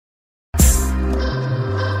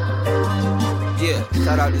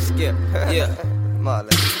Shout out to Skip. Yeah.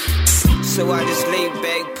 Marlon. So I just lay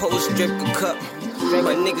back, post, drip a cup.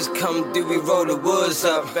 My niggas come through, we roll the woods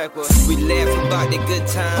up. We laugh about the good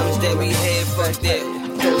times that we had. Fuck that,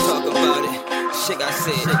 don't talk about it. Shit I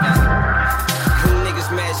said. Niggas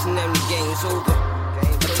mashing them, the game's over.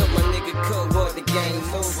 I told my nigga cut walk, the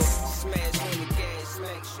game's over. Smash on the gas,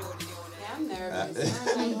 smack shorty on that. I'm nervous.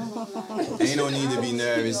 Ain't no need to be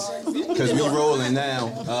nervous, because we rolling now.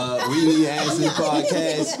 We Need Answers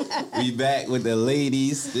podcast. We back with the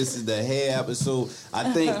ladies. This is the hair episode.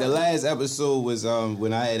 I think the last episode was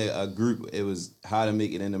when I had a group. It was How to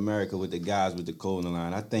Make It in America with the guys with the clothing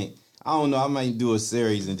line. I don't know, I might do a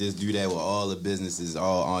series and just do that with all the businesses,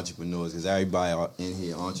 all entrepreneurs, because everybody in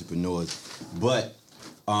here entrepreneurs. But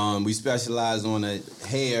we specialize on the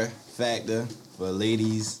hair factor for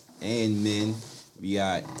ladies and men. We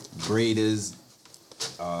got braiders,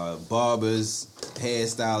 barbers,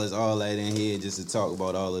 hairstylists, all that in here just to talk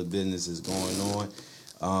about all the businesses going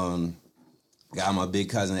on. Got my big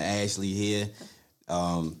cousin Ashley here.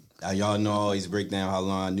 Y'all know I always break down how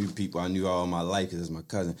long I knew people. I knew all my life because it's my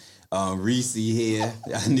cousin. Reese here.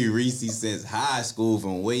 I knew Reese since high school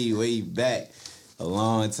from way, way back. A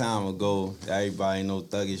long time ago. Everybody know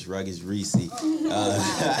Thuggish, Ruggish, Reese.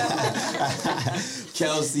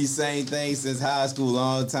 Kelsey, same thing since high school.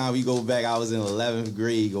 Long time. We go back. I was in 11th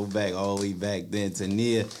grade. Go back all the way back then.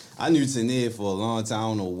 Tania. I knew Tania for a long time. I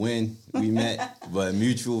don't know when we met, but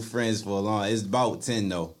mutual friends for a long. It's about 10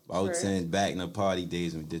 though. About 10 back in the party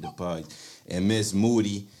days when we did the party. And Miss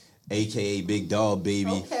Moody, a.k.a. Big Dog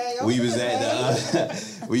Baby. Okay, we was at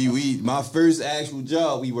the, my first actual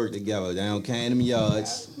job, we worked together down Camden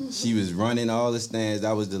Yards. She was running all the stands.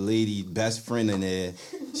 That was the lady best friend in there.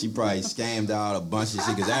 She probably scammed out a bunch of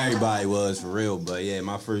shit, because everybody was for real. But yeah,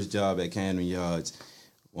 my first job at Camden Yards,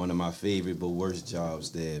 one of my favorite but worst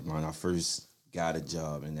jobs there. When I first got a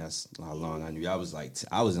job, and that's how long I knew. I was in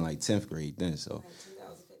like 10th grade then, so. Like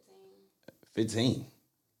 2015. 15.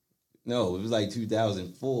 No, it was like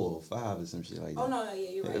 2004 or 5 or some shit like that. Oh, no, yeah,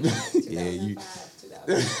 you're right. 2005,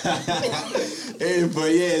 2000.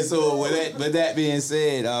 But yeah, so with that being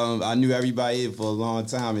said, I knew everybody here for a long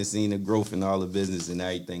time and seen the growth in all the business and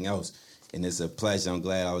everything else. And it's a pleasure. I'm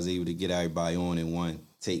glad I was able to get everybody on in one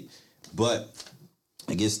take. But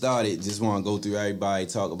to get started, just want to go through everybody,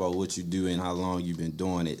 talk about what you do and how long you've been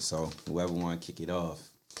doing it. So whoever want to kick it off.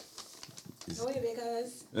 Go ahead,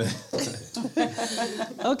 because.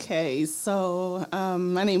 Okay, so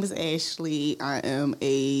my name is Ashley. I am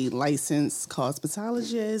a licensed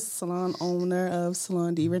cosmetologist, salon owner of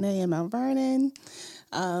Salon D. Renee in Mount Vernon.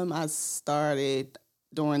 I started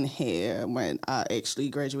doing hair when I actually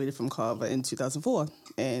graduated from Carver in 2004,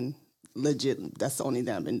 and legit, that's the only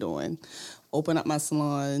thing I've been doing. Opened up my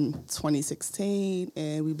salon 2016,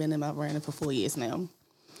 and we've been in Mount Vernon for 4 years now.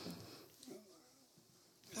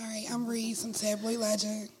 All right, I'm Reese. I'm Tabloid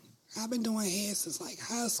Legend. I've been doing hair since like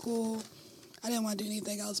high school. I didn't want to do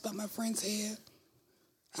anything else but my friend's hair.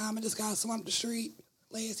 I just got a salon up the street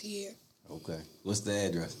last year. Okay. What's the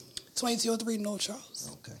address? 2203 North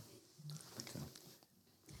Charles. Okay.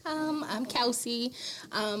 I'm Kelsey.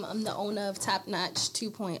 I'm the owner of Top Notch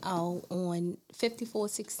 2.0 on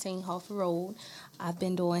 5416 Harford Road. I've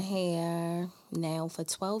been doing hair now for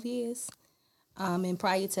 12 years. And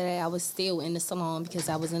prior to that, I was still in the salon because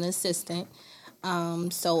I was an assistant.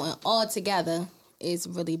 So all together, it's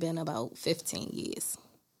really been about 15 years.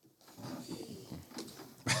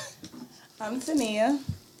 I'm Tania.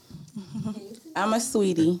 I'm a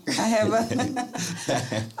sweetie.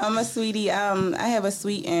 I'm a sweetie. I have a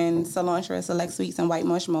suite in Salon Select Suites in White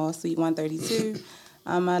Marsh Mall, Suite 132.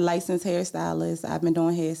 I'm a licensed hairstylist. I've been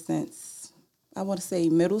doing hair since, I want to say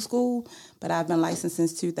middle school, but I've been licensed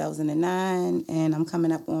since 2009, and I'm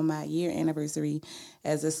coming up on my year anniversary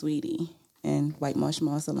as a sweetie in White Marsh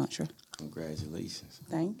Mall, Cilantro. Congratulations.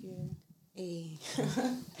 Thank you. Hey.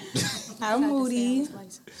 I'm Moody.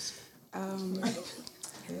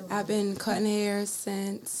 I've been cutting hair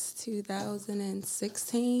since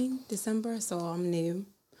 2016, December, so I'm new.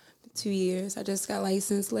 2 years. I just got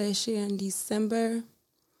licensed last year in December.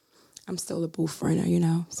 I'm still a booth runner, you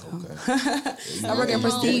know. So Okay. I work at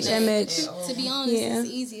Prestige Image. To be honest, it's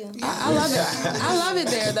easier. I love it. I love it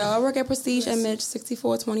there, though. I work at Prestige Image,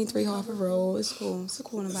 6423 Harford Road. It's cool. It's a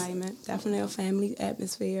cool environment. Definitely a family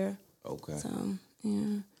atmosphere. Okay. So,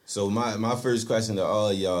 yeah. So my first question to all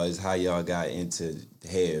of y'all is how y'all got into the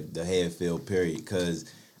hair field, period. Because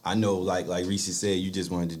I know, like Reese said, you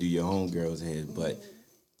just wanted to do your homegirl's hair, but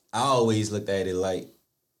I always looked at it like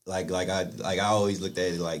I always looked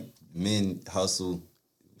at it like men hustle,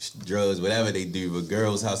 drugs, whatever they do, but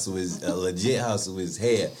girls hustle is a legit hustle is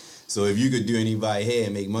hair. So if you could do anybody's hair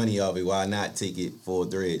and make money off it, why not take it full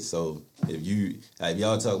thread? So if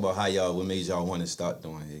y'all talk about what made y'all want to start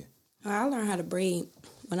doing hair? I learned how to braid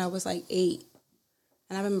when I was like 8.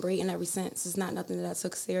 And I've been braiding ever since. It's not nothing that I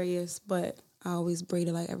took serious, but I always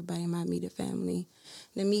braided like everybody in my immediate family.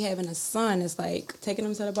 Then me having a son is like taking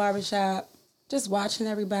him to the barbershop, just watching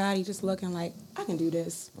everybody, just looking like, I can do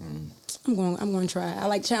this. I'm going to try. I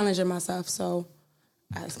like challenging myself, so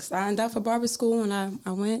I signed up for barber school, and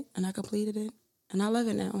I went, and I completed it, and I love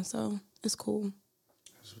it now, so it's cool.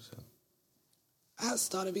 That's what's up. I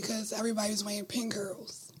started because everybody was wearing pin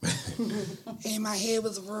curls, and my hair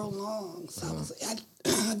was real long, so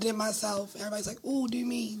I did myself. Everybody's like, ooh, do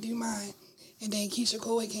me, do mine. And then Keisha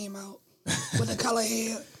Cole came out with the color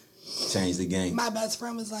hair. Changed the game. My best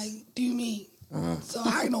friend was like, do me. So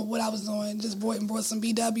I didn't know what I was doing. Just brought some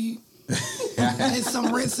BW and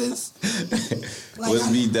some rinses. Like, what's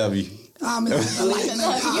BW? It's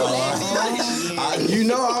like, You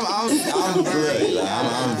know, I'm good. Like,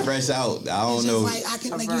 I'm fresh out. I don't know. Like I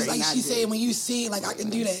can, like she said, when you see it, like I can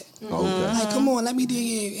do that. Okay. Like, come on, let me do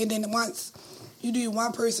you. And then once you do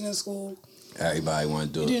one person in school, everybody want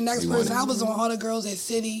to do it. You do the next person. I was on all the girls at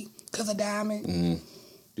City because of Diamond. Mm-hmm.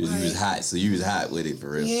 You was hot, so you was hot with it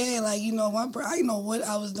for real. Yeah, like I didn't know what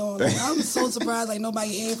I was doing. Like, I was so surprised, like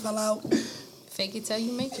nobody hair fell out. Fake it till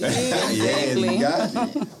you make it. Yeah, you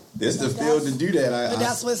got it. This the field to do that. But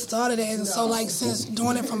that's what started it. And so, like, since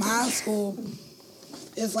doing it from high school,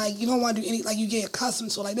 it's like you don't want to do any. Like, you get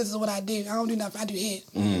accustomed to. Like, this is what I do. I don't do nothing. I do hair.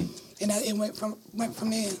 And it went from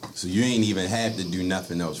there. So you ain't even have to do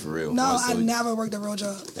nothing else for real. No, I never worked a real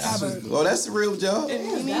job ever. That's a real job. But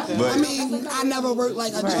I mean, I never worked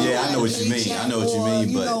like a job. Yeah, I know what you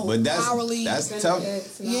mean. But that's hourly. That's tough.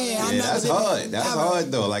 Yeah, that's hard. That's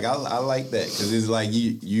hard though. Like I like that because it's like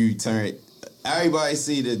you turn. Everybody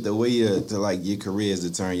see that the way to like your career is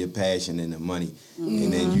to turn your passion into money,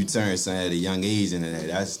 and then you turn something at a young age into that.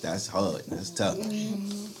 That's hard. That's tough.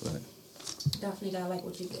 But Definitely gotta like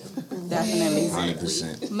what you do. Definitely.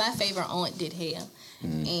 100%. My favorite aunt did hair.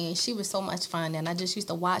 And she was so much fun. And I just used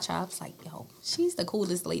to watch her. I was like, yo, she's the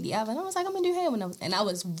coolest lady ever. And I was like, I'm going to do hair when I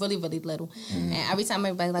was really, really little. And every time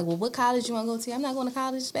everybody's like, well, what college you want to go to? I'm not going to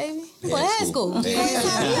college, baby. I'm going to high school. And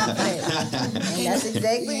that's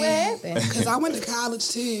exactly what happened. Because I went to college,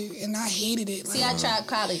 too, and I hated it. See, I tried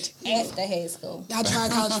college after high school. I tried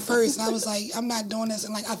college first, and I was like, I'm not doing this.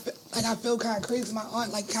 And, I feel kind of crazy. My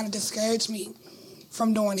aunt, kind of discouraged me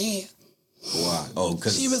from doing hair. Wow. Oh,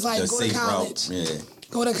 because she was like, go to college. Yeah.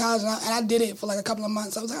 Go to college. And I did it for a couple of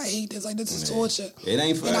months. I was like, I hate this. Like, this is torture. It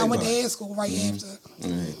ain't for And everybody. I went to hair school right after.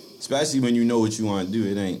 Especially when you know what you want to do.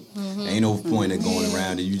 It ain't no point of going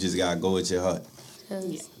around it. You just got to go with your heart.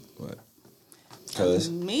 What? Cause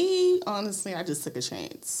me, honestly, I just took a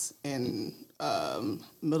chance. In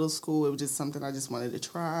middle school, it was just something I just wanted to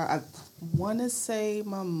try. I want to say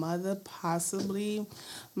my mother possibly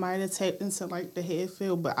might have tapped into the hair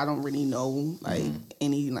field, but I don't really know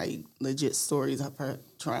any legit stories of her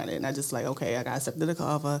trying it. And I just okay, I got accepted to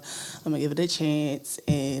cover. I'm gonna give it a chance.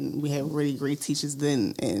 And we had really great teachers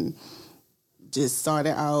then, and just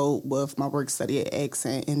started out with my work study at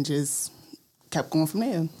Accent and just kept going from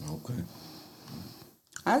there. Okay.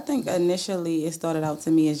 I think initially it started out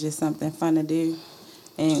to me as just something fun to do.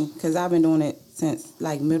 And because I've been doing it since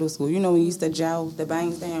middle school. You know when you used to gel the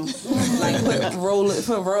bangs down? Put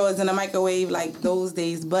rollers in the microwave those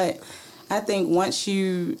days. But I think once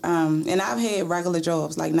you, and I've had regular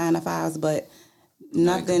jobs 9 to 5s, but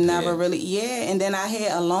nothing never really, and then I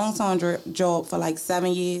had a long-term job for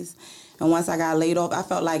 7 years. And once I got laid off, I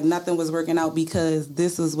felt like nothing was working out because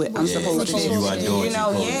this is what I'm supposed to do.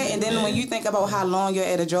 And then when you think about how long you're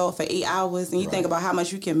at a job for 8 hours, and you think about how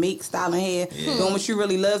much you can make styling hair, doing what you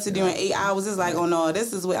really love to do in 8 hours, it's like, oh no,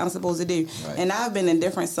 this is what I'm supposed to do. Right. And I've been in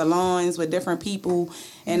different salons with different people,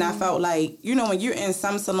 and I felt like, when you're in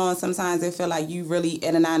some salons, sometimes it feel like you really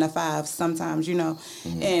at a 9 to 5, sometimes,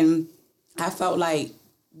 and I felt like,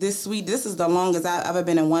 this is the longest I've ever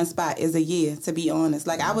been in one spot is a year, to be honest.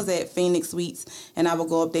 I was at Phoenix Suites, and I would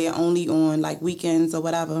go up there only on weekends or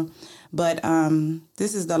whatever. But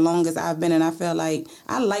this is the longest I've been, and I feel like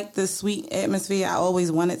I like the suite atmosphere. I always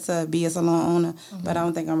wanted to be a salon owner, but I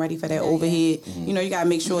don't think I'm ready for that overhead. You got to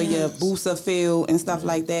make sure your booths are filled and stuff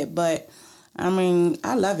like that. But I mean,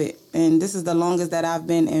 I love it. And this is the longest that I've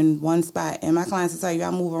been in one spot. And my clients will tell you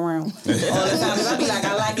I move around all the time. Because I be like,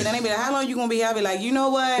 I like it. And they be like, how long you going to be here? I be like, you know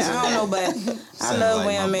what? I don't know, but I love like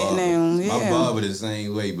where I'm barber. at now. Yeah. My barber the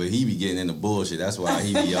same way, but he be getting into bullshit. That's why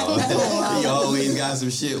he be all, he always got some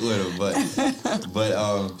shit with him.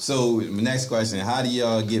 But so next question, how do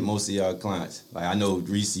y'all get most of y'all clients? Like I know,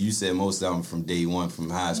 Reese, you said most of them from day one, from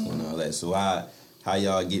high school and all that. So how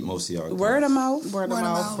y'all get most of y'all clients? Word of mouth. Word of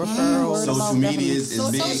mouth, mouth. referrals. Social media is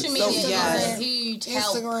big. Social media yes. is a huge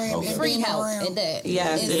help. Instagram, Okay. Free being help around. in that.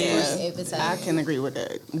 Yes, It's yeah. free advertising. I can agree with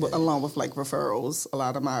that. Along with like referrals, a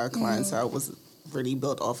lot of my clientele was really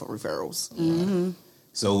built off of referrals.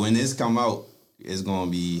 So when this come out, it's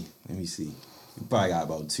gonna be. Let me see. We probably got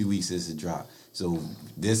about 2 weeks this to drop. So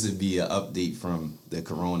this would be an update from the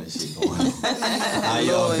Corona shit going on. How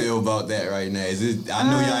y'all feel about that right now? Is it? I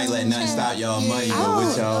know y'all ain't letting nothing stop y'all money,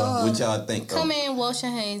 but what y'all think? Come in, wash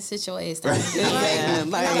your hands, sit your ass down. Yeah,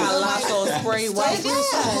 like I got Lysol spray white.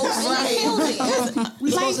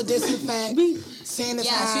 We supposed to disinfect, sanitize.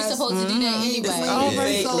 Yes, you're supposed to do that anyway.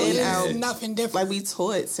 Always So in it's out. nothing different. like we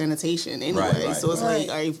taught sanitation anyway, Right. so it's Right.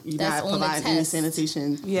 like, you're That's not on the providing any test.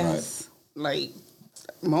 sanitation. Yes. Like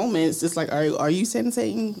moments, it's like, are you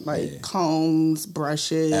sanitating? Like Yeah. combs,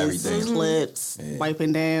 brushes, Everything. clips, Yeah.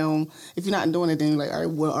 wiping down. If you're not doing it, then you're like, all right,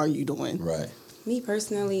 what are you doing? Right. Me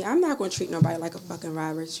personally, I'm not going to treat nobody like a fucking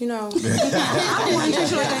Robert, you know. I want to treat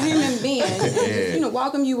you like a human being. And, you know,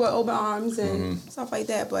 welcome you with open arms and stuff like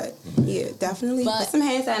that. But, yeah, definitely But- put some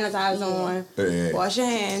hand sanitizer on. Yeah. Wash your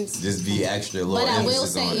hands. Just be extra low. But I will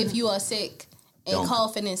emphasis say, on if it. you are sick and Don't.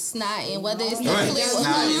 coughing and snotting, whether it's the Right. flu or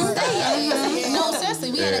Snotting. no, seriously,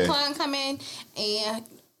 we had Yeah. a client come in and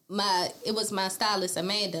it was my stylist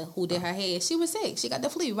Amanda who did her hair. She was sick. She got the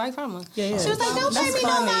flu right from her. Yeah. She was like, "Don't pay That's me no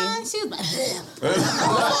funny. mind." She was like,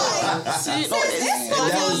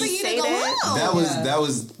 That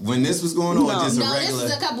was when this was going on. Or just a No, this regular.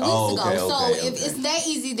 is a couple weeks Oh, okay, ago. So okay, if okay. it's that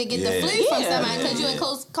easy to get Yeah. the flu from Yeah. somebody because you in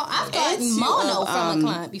close, I've gotten And mono from a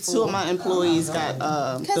client Two before. of my employees got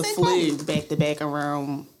the they flu back to back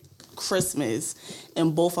around Christmas,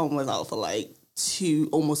 and both of them was out for like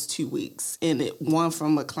almost 2 weeks, and one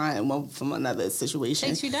from a client, one from another situation.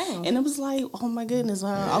 Takes you down. And it was like, oh my goodness,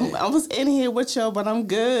 I was in here with y'all, but I'm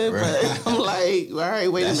good. Right. But I'm like, all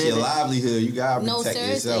right, wait That's a your minute. livelihood. You gotta No, protect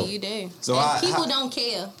seriously, yourself. you do. So And people don't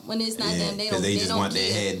care when it's not Yeah, them. They because don't. they They just don't want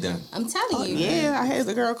care. their head done. I'm telling you. Yeah, I had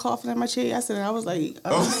the girl coughing in my chair yesterday, and I was like,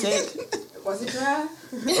 I'm sick. Was it dry?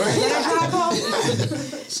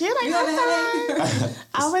 She like, I'm fine.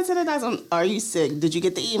 I went to the doctor. Are you sick? Did you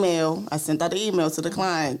get the email? I sent out the email to the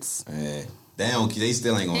clients. Yeah. They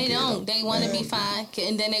still ain't gonna They care. don't. though. They want to be fine,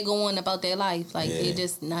 and then they go on about their life. Like Yeah. they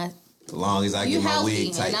just not. As long as I You get my healthy,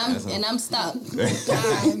 wig tight. and that's all. I'm stuck. Right.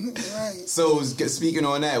 So speaking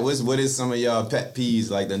on that, what is some of y'all pet peeves,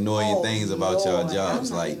 like the annoying things about y'all jobs?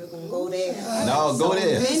 Like, Go there. no, go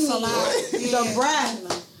there. It's a lot. The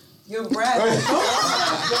breath. Your breath. I'm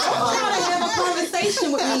trying to have a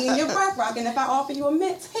conversation with me and your breath rocking. If I offer you a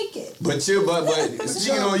mint, take it. But speaking on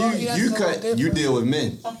you deal with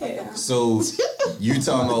men. Yeah. So you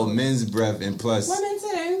talking about men's breath and plus. Women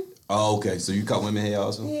too. Oh, okay. So you cut women hair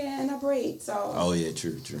also? Yeah, and I braid. So, Oh yeah,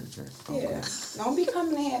 true. Okay. yeah. Don't be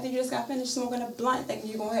coming in here after you just got finished smoking a blunt thinking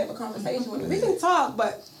you're going to have a conversation with me. We can talk,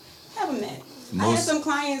 but have a minute. I had some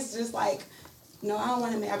clients just like, no, I don't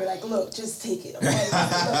want him. I'll be like, look, just take it, okay?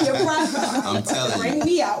 Look, your breath. I'm telling you. Bring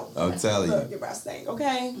me out. I'm telling Look, you. your breath stink,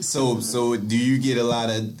 okay? So do you get a lot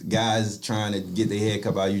of guys trying to get their hair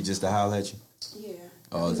cut by you just to holler at you? Yeah.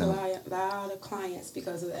 All the time. A lot of clients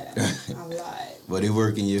because of that. A lot. But it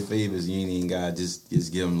work in your favors. You ain't even got just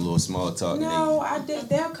give them a little small talk. No, I did.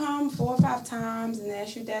 They'll come 4 or 5 times and they'll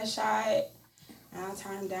shoot that shot, and I'll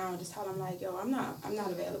turn them down and just tell them like, yo, I'm not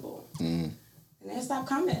available. And they stop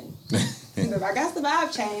coming. If I got the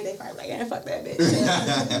vibe change, they probably like, fuck that bitch.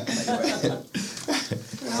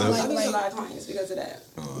 I I lose like, a lot of clients because of that.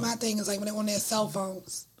 my thing is like when they're on their cell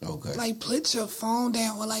phones. Okay. Like put your phone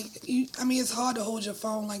down or like it's hard to hold your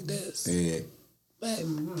phone like this. Yeah. But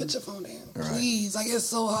put your phone down. Right. Please. Like it's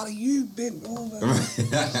so hard. You bent over.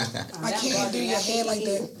 I can't do your head like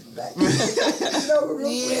that.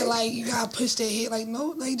 Yeah, like you gotta push that head. Like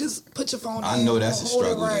no, like just put your phone down. I know that's a Hold it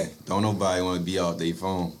struggle. right. There. Don't nobody want to be off their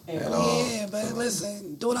phone at all. Yeah, but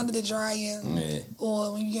listen, do it under the dryer Yeah.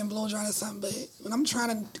 or when you getting blow dry or something. But when I'm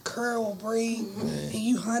trying to curl or braid and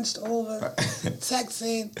you hunched over,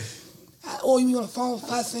 texting, or you on the phone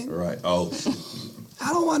fussing, Right. Oh.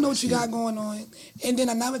 I don't want to know what you got going on. And then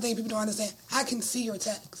another thing people don't understand, I can see your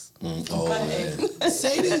text. Oh man.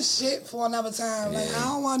 Say this shit for another time. Like, I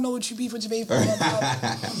don't want to know what you beef with your baby father about.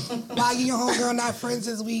 Why you and your homegirl not friends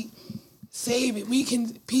this week? save it. We can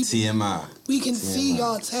TMI. We can see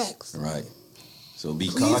y'all text. Right. So be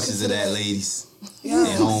Please cautious of consider that, that. ladies.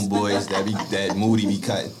 Yes. And homeboys that Moody be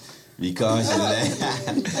cutting. Be cautious of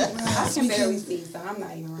that. I can barely see, so I'm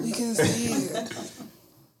not even We right. can see it.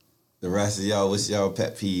 The rest of y'all, what's y'all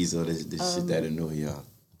pet peeves or this shit that annoy y'all?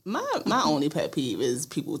 My only pet peeve is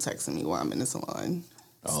people texting me while I'm in the salon.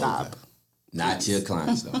 Stop. Okay. Not your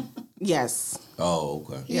clients though. Yes. Oh,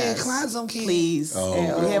 okay. Yeah, Yes. clients don't care. Please. Oh,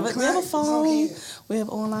 And okay. we have a Clients phone. don't care. We have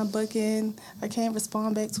online booking. I can't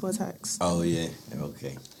respond back to a text. Oh yeah.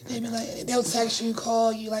 Okay. They be like, they'll text you,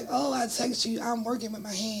 call you, like, oh, I text you, I'm working with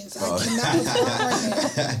my hands. Oh. I cannot respond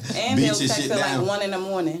right now. And Beat they'll your text shit at down. like 1 in the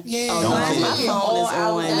morning. Yeah, Don't My care. phone is All on.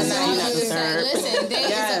 hours Do of the not night. disturb. Listen, there is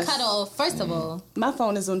Yes. a cutoff. First of all, My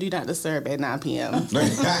phone is on Do Not Disturb at 9 p.m. but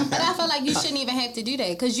I feel like you shouldn't even have to do that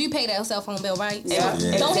because you pay that cell phone bill, right? Yeah.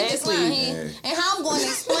 Yeah. Don't hit this Exactly. line here. And how I'm going to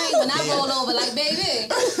explain when I roll over, like, baby,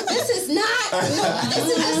 this is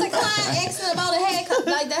just a client asking about a haircut.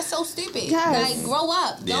 Like, that's so stupid. Yes. Like, grow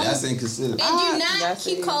up. Yeah, Don't. that's inconsiderate. And do not That's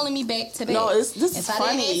keep it. calling me back to back. No, this is if I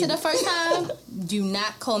funny. didn't answer the first time, do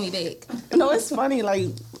not call me back. No, it's funny. Like,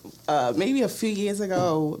 maybe a few years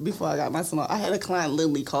ago, before I got my salon, I had a client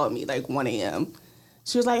literally call me like 1 a.m.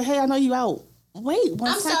 She was like, "Hey, I know you out. Wait,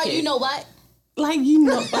 one I'm second." sorry, you know what? Like, you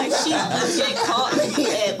know, like she legit called me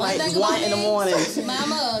at One like thing 1 in the about morning. this,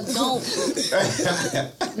 Mama, don't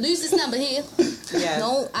lose this number here. Yes.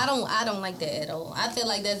 No, I don't like that at all. I feel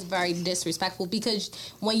like that's very disrespectful because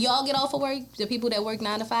when y'all get off of work, the people that work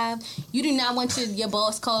 9 to 5, you do not want your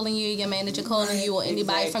boss calling you, your manager calling you, or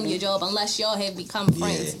anybody from your job unless y'all have become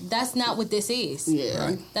friends. Yeah. That's not what this is. Yeah,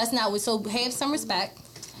 Right. That's not what. So have some respect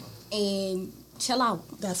and chill out.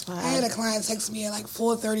 that's why. I had a client text me at like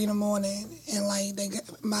 4:30 in the morning, and like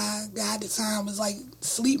my guy at the time was like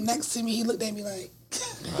sleep next to me. He looked at me like,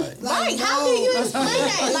 Right? How do you explain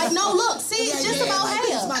that? Like, no, look, see, it's just about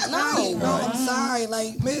It's my hair. client. No. No, I'm sorry.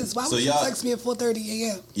 Like, miss, why So would you y'all- text me at 4:30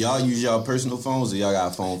 a.m.? Y'all use y'all personal phones or y'all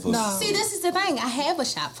got a phone for? No. See, this is the thing. I have a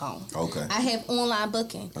shop phone. Okay. I have online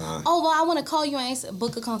booking. Uh-huh. Oh, well, I want to call you and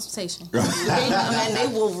book a consultation. And they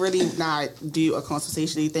will really not do a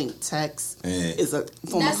consultation. They think text Yeah. is a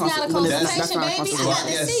form That's of not a consultation. consultation, baby. So I I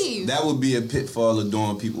guess deceived. that would be a pitfall of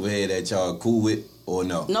doing people here that y'all cool with or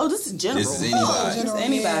no? No, this is general. This is anybody. general.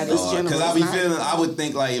 Anybody. It's general. Because I It's be not- feeling, I would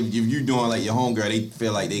think like if you doing like your homegirl, they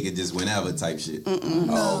feel like they could just whenever type shit.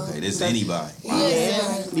 Oh, okay, this is anybody.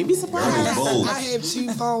 Yeah, you'd be surprised. Bold. I have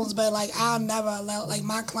 2 phones, but like I'll never allow like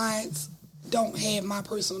my clients don't have my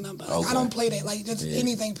personal number. Like, Okay. I don't play that. Like just Yeah.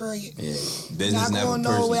 anything. Period. Yeah, business Not never going to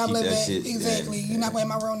know where I personal. Keep live that at. shit. Exactly. Yeah, You're not going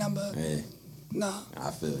to have my real number. Yeah, No.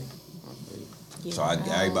 I feel you. So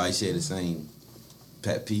everybody share the same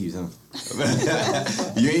pet peeves, huh?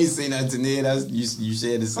 You ain't seen that to Ned. You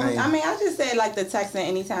share the same. I mean, I just said like the texting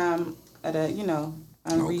anytime at a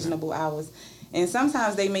unreasonable hours. And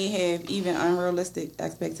sometimes they may have even unrealistic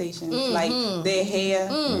expectations, like their hair.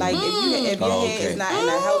 Like if your Oh, hair okay. is not in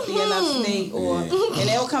a healthy enough state, or and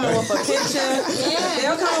they'll come up with a picture.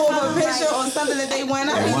 They'll come up with a picture or something that they want.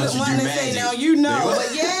 I They want be you to wanting to do say, magic. now you know, They want-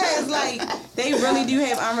 but yeah, it's like they really do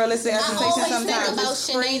have unrealistic I expectations always sometimes. think about It's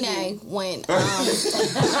crazy. Shanae when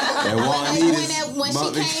And Juan Edith, when she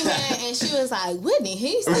Motley- came in and she was like, Whitney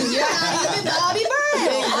Houston, you're not even Bobby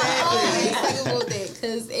Brown. I always think about that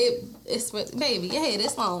because it's baby, your head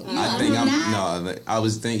is long. You I are think not- I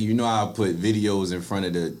was thinking, you know how I put videos in front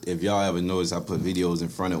of if y'all ever notice, I put videos in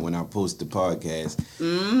front of when I post the podcast.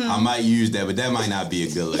 I might use that, but that might not be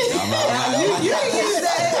a good look. You can use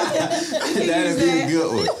that. That'd be a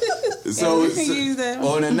good one. So, we can use that.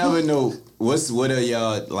 On another note, what are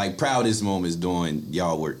y'all like proudest moments doing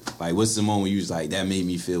y'all work? Like, what's the moment you was like, that made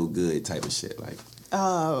me feel good type of shit? Like,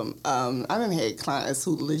 I done had clients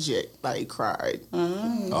who legit like cried.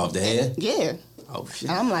 off the head? Yeah. Oh, shit.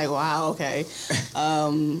 And I'm like, wow, okay.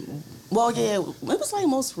 Well, yeah, it was like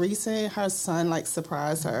most recent. Her son like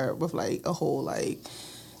surprised her with like a whole like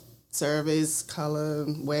service, color,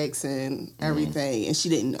 waxing, everything, and she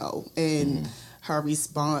didn't know. And her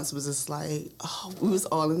response was just like, oh, we was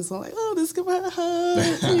all in the song like, oh, this could be a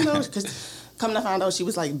hug, you know, because come to find out she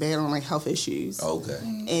was like battling like health issues. Okay.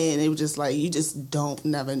 And it was just like you just don't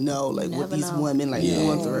never know like what Never these know. women like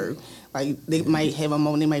going through. Like they might have a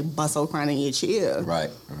moment, they might bust out crying in your chair. Right.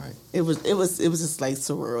 It was just like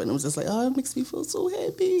surreal, and it was just like, oh, it makes me feel so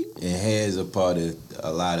happy. And hair is a part of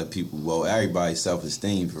a lot of people, well, everybody's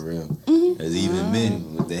self-esteem for real. There's even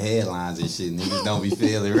men with the hairlines and shit, niggas don't be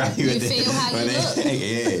feeling right. You with feel that. how you look.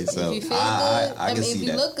 Yeah, so If you feel I good, can I mean, see if you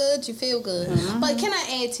that. look good, you feel good. But can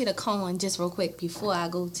I add to the con just real quick before I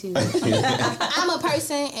go to? I'm a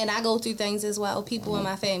person and I go through things as well. People in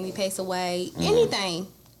my family pass away. Anything.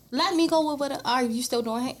 let me go with what. Are you still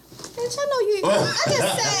doing hair? Bitch, I know you. I just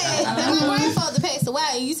said that my grandfather passed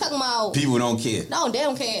away. You talking about people don't care. No, they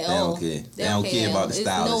don't care. They don't care. They don't care about the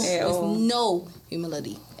stylist. There's no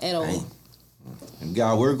humility at all. Right. You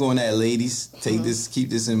gotta work on that, ladies. Take this, keep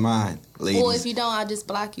this in mind, ladies. Or if you don't, I'll just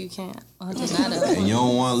block you. Can't. And you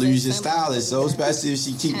don't want to lose your stylist, so especially if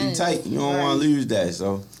she keep you tight, you don't want to lose that.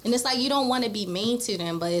 So. And it's like you don't want to be mean to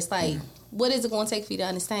them, but it's like, what is it going to take for you to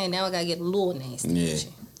understand? Now I gotta get a little nasty. Yeah.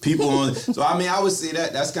 People on, so I mean, I would say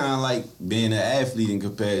that's kind of like being an athlete in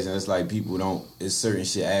comparison. It's like people don't, it's certain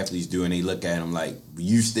shit athletes do, and they look at them like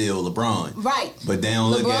you still LeBron, right? But they don't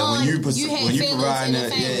look at when you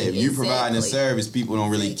providing a service, people don't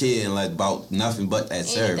really care unless about nothing but that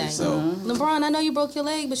service. So LeBron, I know you broke your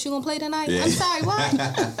leg, but you gonna play tonight? Yeah. I'm sorry, what?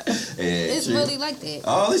 It's true. Really like that.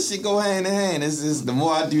 All this shit go hand in hand. It's just the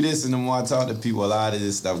more I do this and the more I talk to people, a lot of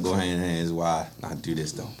this stuff go hand in hand. Is why I do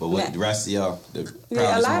this though. But what the rest of y'all,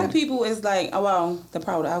 a lot of people is like, oh well, the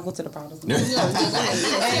proudest. I'll go to the proudest.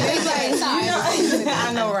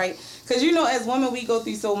 I know, right? Because, you know, as women, we go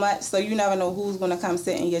through so much, so you never know who's going to come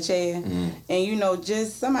sit in your chair. And, you know,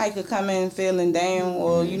 just somebody could come in feeling down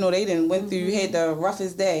or, you know, they didn't went through, had the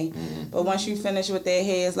roughest day. But once you finish with their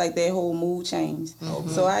hair, it's like their whole mood changed.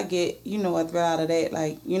 So I get, you know, a thrill out of that.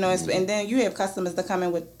 Like, you know, and then you have customers that come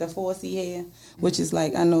in with the 4C hair, which is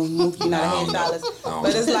like, I know Mookie not a hairstylist,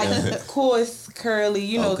 but it's like coarse, curly,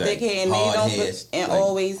 you know, thick hair. And they don't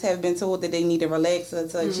always have been told that they need a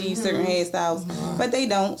relaxer to achieve certain hairstyles. But they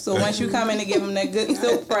don't. So once you come in and give them that good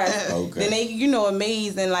silk press, then they, you know,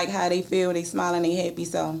 amazing like how they feel, they smiling, they happy.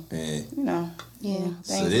 So, you know,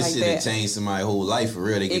 so this like shit have changed somebody's whole life for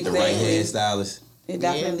real. They get the right hairstylist. It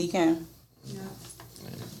definitely can.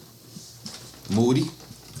 Moody?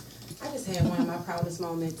 I just had one of my proudest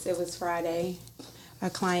moments. It was Friday. A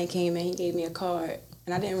client came in, he gave me a card,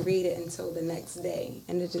 and I didn't read it until the next day.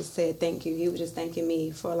 And it just said thank you. He was just thanking me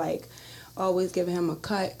for like always giving him a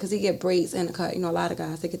cut, because he get braids and a cut. You know, a lot of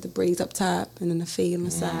guys, they get the braids up top and then the fade on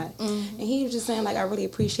the side. And he was just saying, like, I really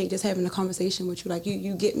appreciate just having a conversation with you. Like,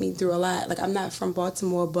 you get me through a lot. Like, I'm not from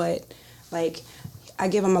Baltimore, but, like, I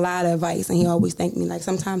give him a lot of advice, and he always thank me. Like,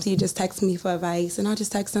 sometimes he just texts me for advice, and I'll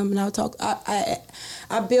just text him, and I'll talk. I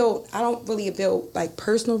don't really build, like,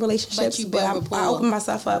 personal relationships, but I open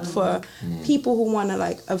myself up for people who want to,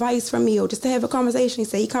 like, advice from me or just to have a conversation. He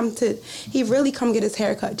said he really come get his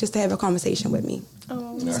haircut just to have a conversation with me.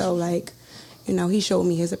 So, like, you know, he showed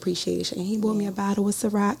me his appreciation. He bought me a bottle of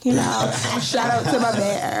Ciroc, you know. Shout out to my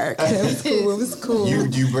man, Eric. It was cool.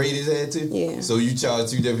 You braid his hair too? Yeah. So you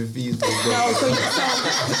charge 2 different fees? So I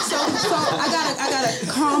got a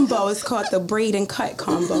combo. It's called the braid and cut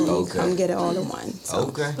combo. You come get it all in one.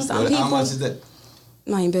 So how much is that?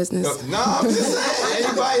 My business. No, I'm just saying.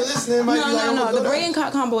 Anybody listening might be like, no. The braid and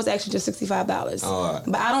cut combo is actually just $65. All right.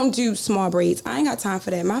 But I don't do small braids. I ain't got time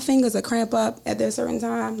for that. My fingers will cramp up at a certain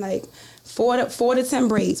time. Like 4 to 10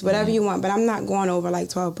 braids, whatever you want. But I'm not going over like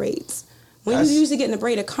 12 braids. When you usually get in the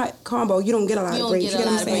braid and cut combo, you don't get a lot of braids. You get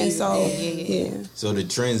what I'm saying? So, yeah. So the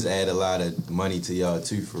trends add a lot of money to y'all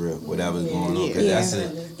too, for real. Whatever's going on, because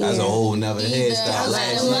that's a whole nother hairstyle.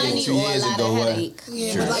 Last year, 2 years ago, and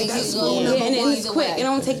it's quick. It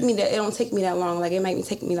don't take me that long. Like it might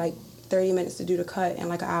take me like 30 minutes to do the cut and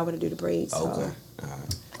like an hour to do the braids. So.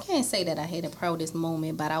 I can't say that I had a proudest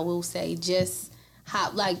moment, but I will say just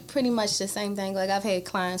like pretty much the same thing. Like I've had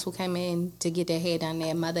clients who come in to get their hair done,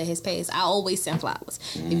 their mother has passed. I always send flowers.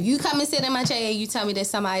 If you come and sit in my chair and you tell me that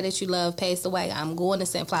somebody that you love passed away, I'm going to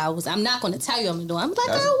send flowers. I'm not going to tell you I'm doing. I'm like,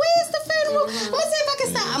 girl, where's the funeral? I'm going to see if I can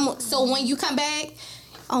stop. So when you come back,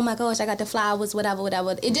 oh my gosh, I got the flowers, whatever.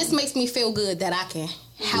 It just makes me feel good that I can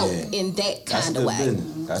help in that kind of way.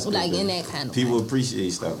 That's like in that kind of way. People way.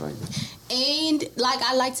 appreciate stuff like that. And like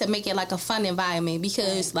I like to make it like a fun environment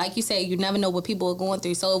because like you said, you never know what people are going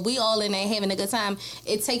through. So if we all in there having a good time,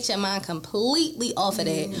 it takes your mind completely off of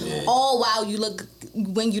that. All while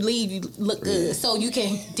when you leave, you look good. So you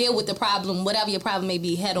can deal with the problem, whatever your problem may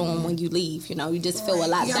be, head on when you leave. You know, you just feel a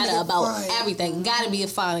lot better about everything. Gotta be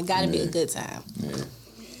fun, gotta be a good time.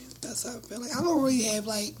 That's how I feel. Like I don't really have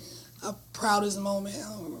like a proudest moment. I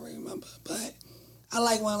don't really remember, but I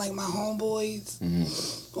like when like my homeboys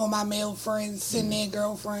or my male friends send their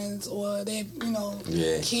girlfriends or their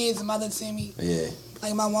kids' mother to me.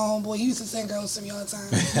 Like my one homeboy, he used to send girls to me all the time.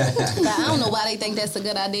 But I don't know why they think that's a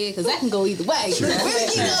good idea because that can go either way. He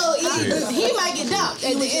might get dumped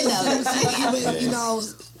at the end of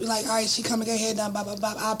it. like, all right, she come and get her hair done, blah, blah,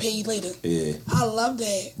 blah, I'll pay you later. Yeah. I love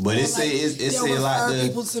that. But it say a lot to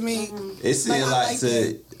people to me. It say a lot like to.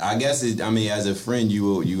 that. I guess as a friend,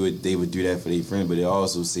 they would do that for their friend, but it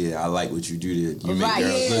also said, I like what you do to you make Right.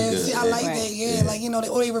 girls look Yeah, good. see, I like that. Yeah, like, you know,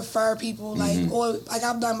 they refer people, like, or like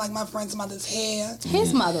I've done like my friend's mother's hair.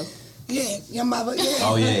 His mother. Yeah, your mother. Yeah.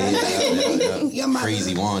 Oh yeah. Your mother.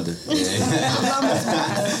 Crazy Wanda. I love his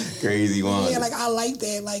mother. Crazy Wanda. Yeah, like I like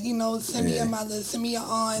that. Like, you know, send me your mother, send me your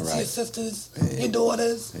aunts, Right. your sisters, your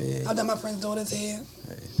daughters. Yeah. I've done my friend's daughter's hair.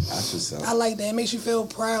 That's what's up. I like that. It makes you feel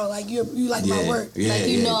proud. Like you like my work. Yeah, Like,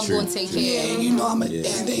 you know I'm true. going to take care Yeah, of you you. know I'm a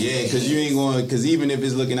Yeah, because you ain't going. Because even if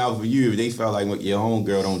it's looking out for you, if they felt like your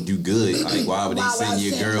homegirl don't do good, like why would they send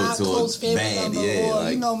your girl my to close a family bad? member, Yeah, or,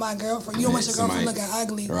 like you know my girlfriend. You don't want your girlfriend looking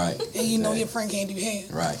ugly, right? And you know your friend can't do hair.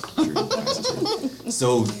 Right. True. That's true.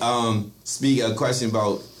 So, speak a question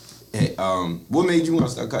about what made you want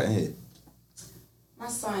to start cutting hair? My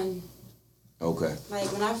son, Okay. like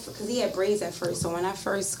because he had braids at first, so when I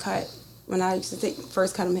used to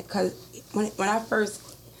first cut him, because when I first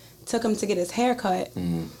took him to get his hair cut,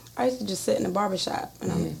 I used to just sit in the barbershop,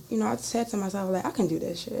 and I said to myself, like, I can do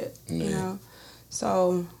this shit, you know.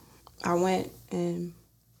 So I went and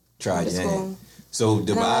Tried went to your school. hand. So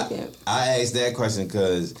I asked that question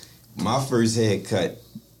because my first haircut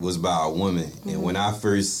was by a woman, and when I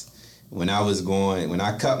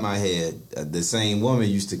cut my hair, the same woman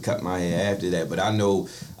used to cut my hair after that. But I know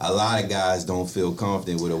a lot of guys don't feel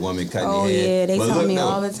confident with a woman cutting their hair. Yeah, they but tell me though,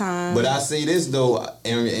 all the time. But I say this though,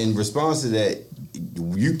 in response to that,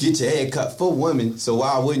 you get your hair cut for women, so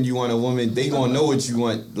why wouldn't you want a woman? They gonna know what you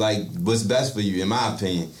want, like what's best for you, in my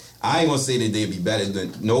opinion. I ain't gonna say that they'd be better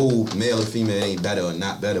than no male or female ain't better or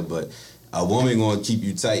not better, but a woman gonna keep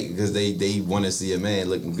you tight because they want to see a man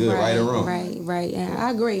looking good, right or wrong. Right. Yeah,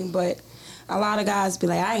 I agree, but a lot of guys be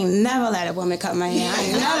like, I ain't never let a woman cut my hair. I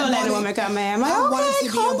ain't never let a woman cut my hair. I'm like, I wanted okay,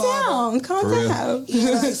 to be a barber. calm For real? down. Yeah,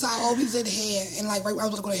 like, so I always did hair, and like right when I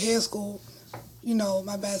was going to hair school, you know,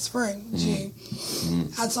 my best friend, G,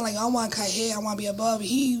 I told him, like, I want to cut hair, I want to be a barber.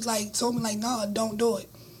 He like told me like, no, don't do it.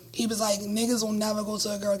 He was like, niggas will never go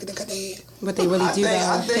to a girl and get to cut their hair. But they really do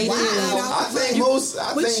that. I think most,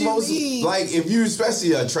 like, if you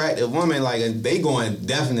especially an attractive woman, like, they going to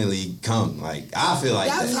definitely come. Like, I feel like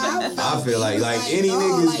That's that. how I felt. I feel He like was any no,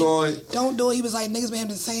 niggas like, going. Don't do it. He was like, niggas been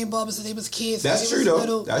having the same barber since they was kids. That's since true they was though.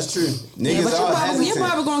 little. That's true. Yeah, Niggas but are you're hesitant.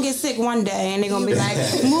 probably gonna get sick one day, and they're gonna be like,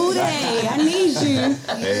 "Moody, I need you."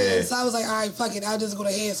 Yeah. So I was like, all right, fuck it. I'll just go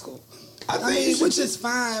to hair school. I I mean, which is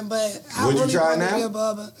fine, but I Would you really try want to now? be a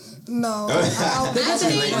barber. No. I Too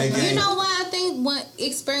late in the think, game. you know what? I think one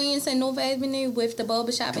experience in Nova Avenue with the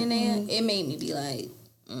barbershop in there, it made me be like,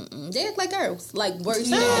 they act like girls, like worse.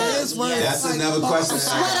 Yeah, it's worse. That's Like, another question.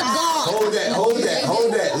 Swear to God.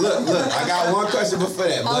 Hold that. Look. I got one question before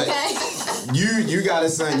that. But Okay. you got a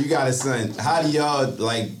son. How do y'all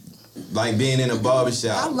like being in a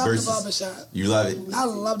barbershop? I love versus, the barbershop. You love it. I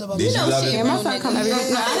love the Did barbershop. you love shit, it? Yeah, my son come every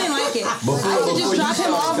week. No, I didn't like it. Before I would just you drop him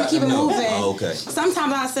started off and keep it cutting them? moving. Oh, okay.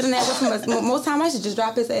 Sometimes I sit in there with him, but most time I should just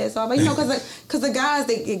drop his ass off. But you know, because the guys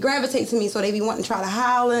they gravitate to me, so they be wanting to try to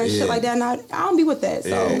holler and Yeah. shit like that. And I don't be with that. So.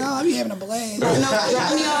 Yeah. No, I be having a blast. No,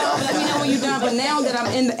 drop me off. Let me know when you're done. But now that I'm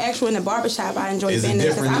in the barbershop, I enjoy Is it being there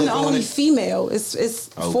because different I'm the look on only it? female. It's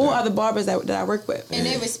Okay. 4 other barbers that I work with. And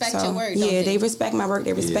they respect So, your word. yeah, don't they respect my work.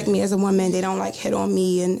 They respect me as a woman. They don't like hit on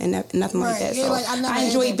me and nothing like Right, that. yeah, So like, I never I had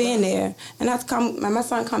enjoy that being there. And my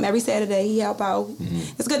son come every Saturday. He help out.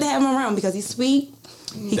 It's good to have him around because he's sweet.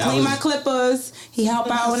 He That clean was- my clippers. He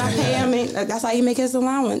help out when I pay him. And that's how he make his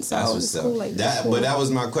allowance. So That's it's what's up. cool like that. But that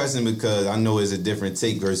was my question because I know it's a different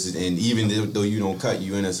take versus, and even though you don't cut,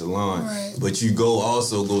 you in a salon, Right. but you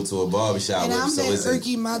also go to a barbershop. And I'm so that it's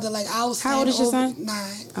irky mother. Like, I was How old is your son? 9.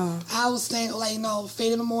 Oh. I was staying, like,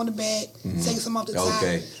 fade him on the back, take some off the top,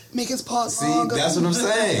 Okay. make his parts See, longer. that's what I'm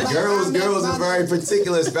saying. Like, girls I'm that are mother. very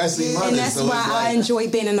particular, especially mothers. And that's so why it's I like, enjoy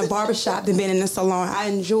being in the barbershop than being in the salon. I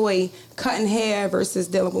enjoy cutting hair versus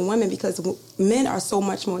dealing with women because men are so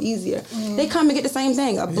much more easier. They come and get the same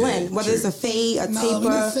thing, a blend, whether true. it's a fade, a No, we taper.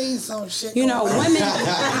 done seen some shit. You know, going on. women. You know what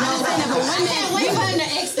I'm saying? But women, Wait for him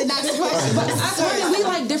to ask the next question. us women, we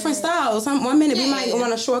like different styles. Some women, we Yeah. might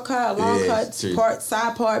want a short cut, a long Yeah, cut, true. part,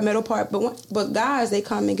 side part, middle part. But guys, they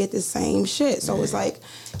come and get the same shit. So it's like,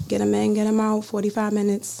 get them in, get them out, 45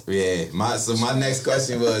 minutes. yeah. My next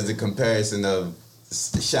question was the comparison of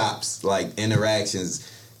shops, like interactions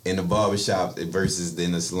in the barbershop versus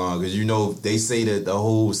in the salon, because you know they say that the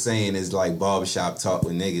whole saying is like barbershop talk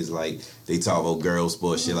with niggas, like they talk about girl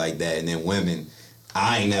sports, shit like that, and then women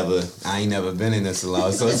I ain't never been in a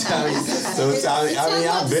salon. So tell me. I mean,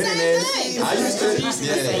 I've been in it. I used to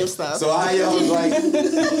same stuff. So how y'all was like?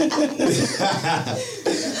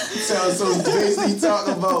 so basically, talk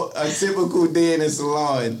about a typical day in a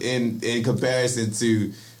salon in comparison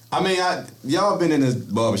to. I mean, y'all been in a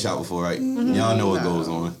barbershop before, right? Mm-hmm. Y'all know what goes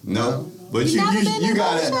on. No? But you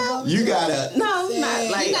gotta. No, not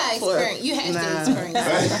like. You gotta experience. You have to experience.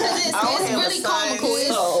 It's really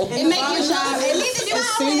comical. It makes you shop. As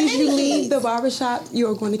soon as you leave the barbershop,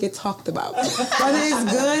 you're going to get talked about. Whether it's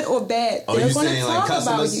good or bad, they're going to talk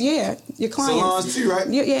about you. Yeah, your clients. Salons too, right?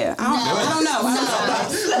 Yeah. I don't know.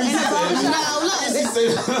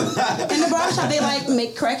 In the barbershop, they like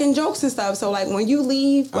make cracking jokes and stuff. So like when you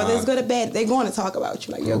leave, whether it's good or bad, they're going to talk about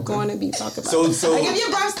you. Like you're going to be talked about. So like if your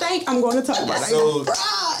breath stink, I'm going to talk about it.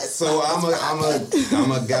 So I'm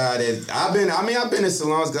a guy that I've been in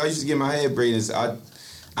salons because I used to get my hair braided.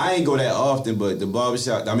 I ain't go that often, but the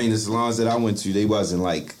barbershop, the salons that I went to, they wasn't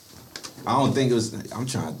like, I don't think it was, I'm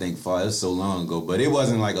trying to think far, it was so long ago, but it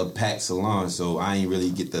wasn't like a packed salon, so I ain't really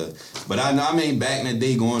get but I know, back in the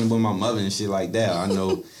day going with my mother and shit like that, I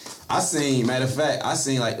know, matter of fact, I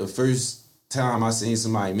seen like the first time I seen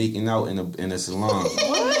somebody making out in a salon.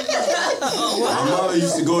 My mother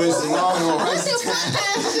used to go in the salon on Rice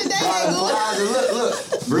Look,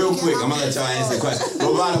 real quick, I'm gonna let y'all answer the question.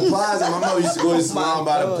 But by the plaza, my mother used to go to the salon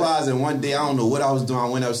by the plaza, and one day, I don't know what I was doing, I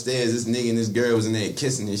went upstairs, this nigga and this girl was in there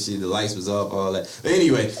kissing and shit, the lights was off, all that. But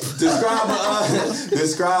anyway, describe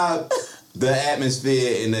the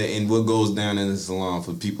atmosphere and what goes down in the salon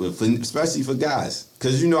for people, especially for guys.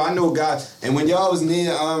 Because, I know guys, and when y'all was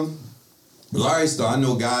near, Larry's store, I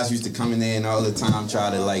know guys used to come in there and all the time try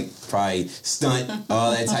to probably stunt,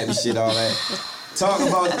 all that type of shit, all that. Talk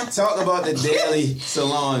about the daily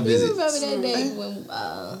salon visits. You remember that day when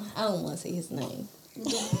I don't want to say his name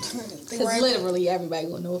because literally everybody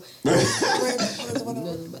gonna know.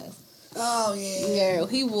 Oh yeah, girl,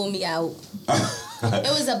 he wore me out.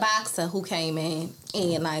 It was a boxer who came in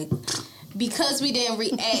and because we didn't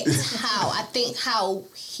react how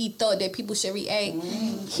he thought that people should react,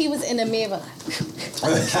 he was in the mirror. I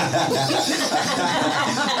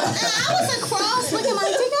was across looking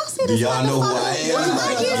like, did y'all see this? Do y'all know who I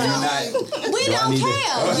am? We don't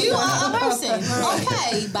care. You are a person.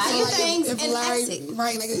 Okay, buy your things and exit.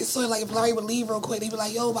 Right, it's sort of like if Larry would leave real quick, they'd be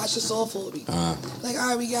like, yo, watch your soul for me. Like, all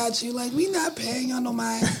right, we got you. Like, we not paying y'all no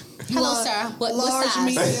mind. Hello, sir. What size?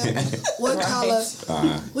 Medium, what color?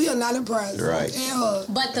 We are not impressed. Right.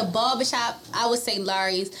 But the barbershop, I would say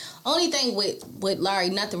Larry's. Only thing with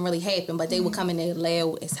Larry, nothing really happened, but they would come in there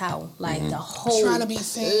loud as how. Like the whole trying to be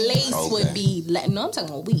seen. Lace would be no, I'm talking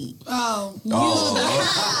about weed. Oh. On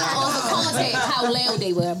the contact, how loud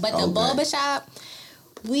they were. But the barbershop,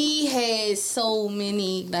 we had so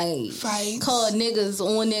many fights. Called niggas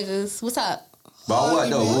on niggas. What's up? About what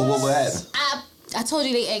though? What happened? I told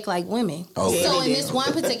you they act like women. Okay. So in this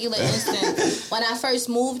one particular instance, when I first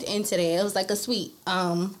moved into there, it was like a suite.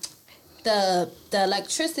 The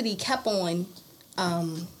electricity kept on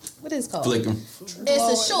what is it called? Flickering. It's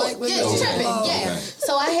a short. It's tripping. Yeah. Okay.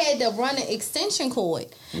 So I had to run an extension cord.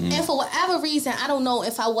 Mm-hmm. And for whatever reason, I don't know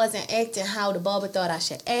if I wasn't acting how the barber thought I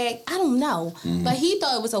should act. I don't know. Mm-hmm. But he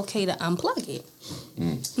thought it was okay to unplug it.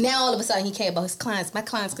 Mm. Now all of a sudden he cared about his clients. My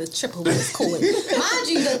clients could triple with his cord. Mind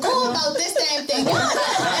you, the cool about this damn thing. If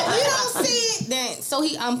you don't see it, then so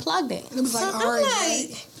he unplugged it. It was like, all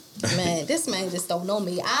right. Man, this man just don't know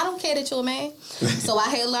me. I don't care that you're a man. So I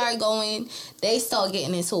had Larry go in. They start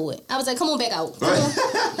getting into it. I was like, come on back out. Come on.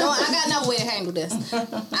 No, I got another way to handle this.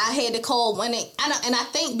 I had to call and I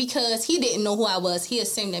think because he didn't know who I was, he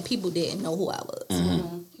assumed that people didn't know who I was.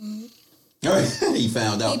 Mm-hmm. He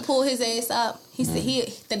found out. He pulled his ass up. He said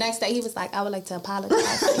the next day he was like, I would like to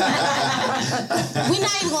apologize. We're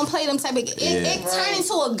not even gonna play them type of it turned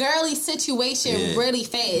into a girly situation really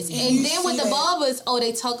fast. And then with the barbers,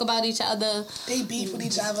 they talk about each other. They beef with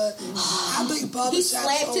each other. I think barbershops he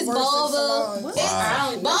slapped his barber.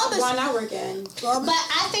 Why not work in? But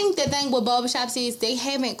I think the thing with barbershops is they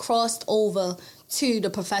haven't crossed over to the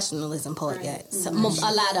professional part yet. So, a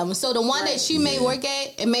lot of them. So the one that you may work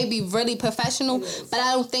at, it may be really professional, but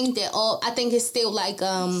I don't think that I think it's still like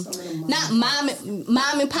not mom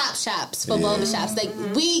and pop shops for barbershops. Like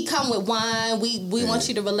we come with wine, we want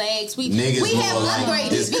you to relax. We have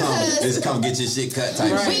upgraded because come get your shit cut type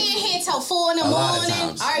shit. We ain't here till 4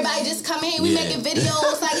 a.m. Everybody just come in, we making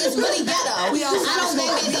videos like it's really ghetto. I don't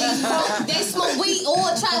think that they smoke weed or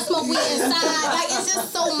try to smoke weed inside. Like it's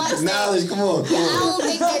just so much knowledge, come on. I don't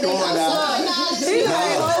think that they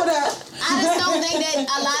I I just don't think that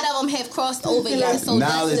a lot of them have crossed over yet. So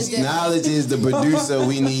knowledge is the producer.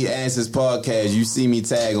 We need answers podcast. You see me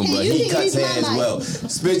tag him, but he cuts hair as well.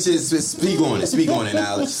 Speak on it,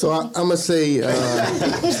 knowledge. So I'm gonna say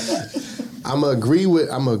I'm gonna agree with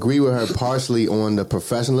her partially on the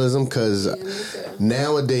professionalism because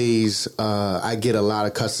nowadays I get a lot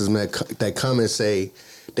of customers that come and say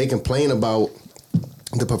they complain about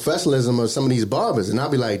the professionalism of some of these barbers, and I'll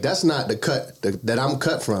be like, that's not the cut that I'm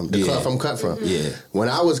cut from, the cloth I'm cut from. Yeah. When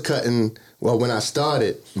I was cutting, when I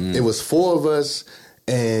started, it was 4 of us,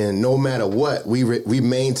 and no matter what, we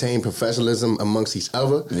maintained professionalism amongst each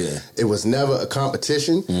other. Yeah. It was never a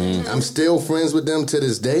competition. I'm still friends with them to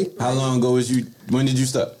this day. How long ago when did you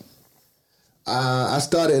start? I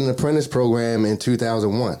started an apprentice program in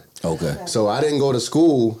 2001. Okay. So I didn't go to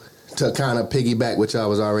school to kind of piggyback what y'all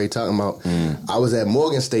was already talking about. I was at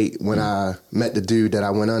Morgan State when I met the dude that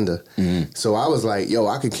I went under. So I was like, yo,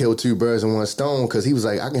 I could kill 2 birds with 1 stone, because he was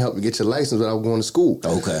like, I can help you get your license without going to school.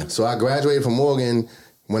 Okay. So I graduated from Morgan.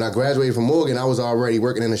 When I graduated from Morgan, I was already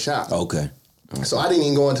working in the shop. Okay. So I didn't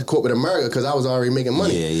even go into corporate America because I was already making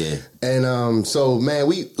money. Yeah. And so, man,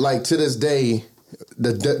 we, like, to this day,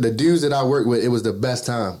 the dudes that I worked with, it was the best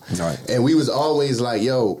time. Right. And we was always like,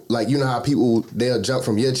 yo, like, you know how people, they'll jump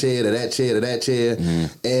from your chair to that chair to that chair.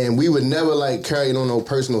 And we would never, like, carry on no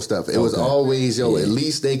personal stuff. It was always, yo, at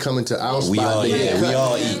least they coming to our spot. We all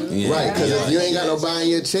eat. Yeah. Right, because if you ain't got nobody in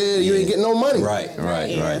your chair, you ain't getting no money. Right. And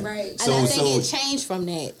I think it changed from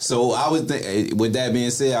that. So I would think, with that being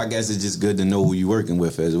said, I guess it's just good to know who you're working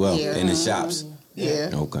with as well in the shops. Yeah.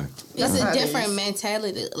 Okay. It's a different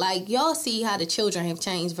mentality. Like, y'all see how the children have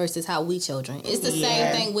changed versus how we children. It's the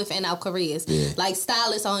same thing within our careers. Yeah. Like,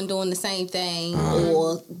 stylists aren't doing the same thing,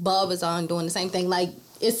 or barbers aren't doing the same thing. Like,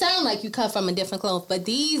 it sounds like you cut from a different cloth, but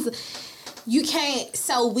these, you can't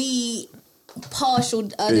sell weed partial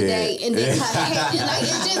the other day and then cut hair. Like,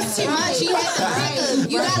 it's just too much.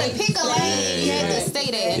 You gotta pick a lane. You have to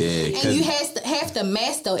stay there, and you have to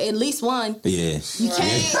master at least one. Yeah, you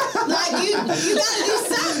can't like you gotta do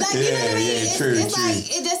something. Like, you know what I mean? It's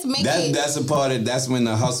like it just makes it. That's a part of that's when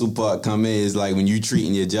the hustle part come in. Is like when you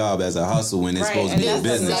treating your job as a hustle when it's supposed to be a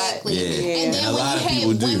business. Exactly. Yeah. And then a when lot you of people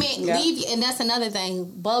have women do. leave, and that's another thing.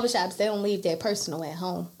 Barbershops, they don't leave their personal at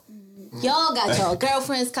home. Y'all got your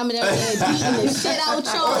girlfriends coming up there beating the shit out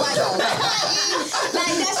y'all like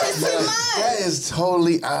that's just too much. That is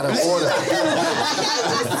totally out of order. That's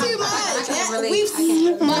just too much. We've seen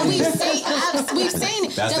it.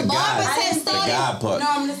 That's the barbers have started. The guy part. No,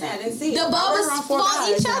 I'm just saying, I didn't see it. The barbers fought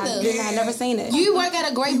each other. I never seen it. You work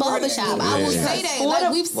at a great barbershop. I will say that.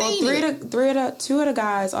 Like, we've seen it. 2 of the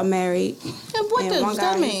guys are married. And what does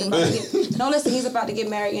that mean? No, listen, he's about to get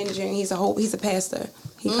married in June. He's a pastor.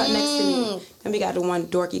 He cut next to me. And we got the one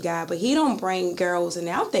dorky guy, but he don't bring girls in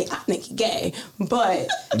there. I think he gay, but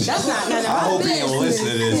that's not none of I hope he don't listen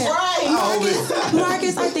to this. Right,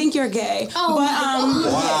 Marcus, I think you're gay. Oh, but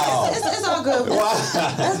wow. It's all good. Wow.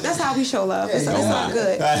 That's how we show love. It's all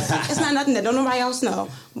good. It's not nothing that don't nobody else know.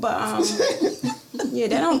 But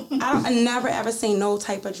yeah, I never ever seen no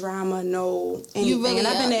type of drama, no anything. Really, and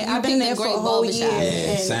I've been there for a whole year.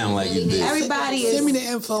 Yeah, sound like you did. Everybody is. Send me the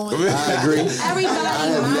info. I agree.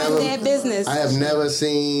 Everybody mind their business. I have never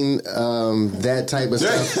seen that type of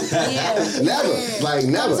stuff. Never. Like,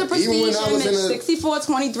 never. Even when I was in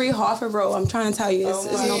 6423 Harford Road, I'm trying to tell you, it's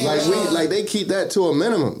no like they keep that to a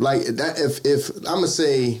minimum. Like that, if I'm gonna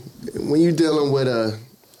say, when you're dealing with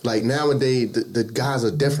like nowadays, the guys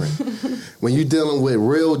are different. When you're dealing with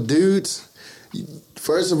real dudes,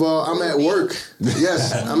 first of all, I'm at work.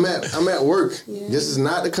 Yes, I'm at work. Yeah. This is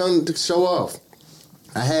not to come to show off.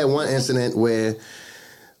 I had one incident where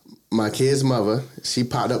my kid's mother, she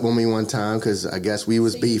popped up on me one time because I guess we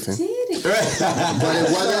was beefing. But it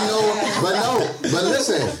wasn't but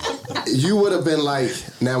listen, you would have been like,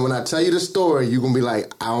 now when I tell you the story, you're going to be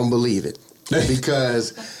like, I don't believe it.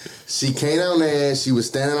 Because she came down there, she was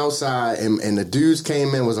standing outside, and the dudes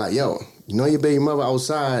came in, was like, yo, you know your baby mother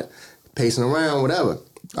outside, pacing around, whatever.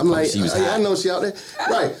 I'm like, I know she out there.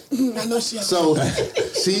 Right. I know she out there. So,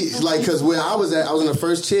 she, like, because where I was at, I was in the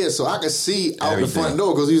first chair, so I could see out the front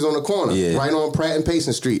door because he was on the corner, right on Pratt and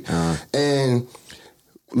Payson Street. And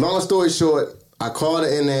long story short, I called her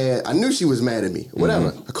in there. I knew she was mad at me.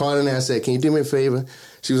 Whatever. I called her in there. I said, can you do me a favor?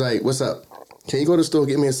 She was like, what's up? can you go to the store and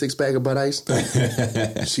get me a 6-pack of Bud Ice?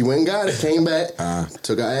 She went and got it, came back,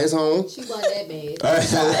 took her ass home. She wasn't that bad.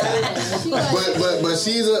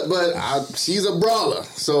 She's a brawler.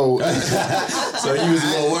 So So you was a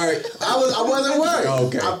little worried. I wasn't worried.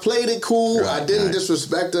 Okay. I played it cool. Right, I didn't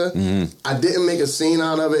disrespect her. I didn't make a scene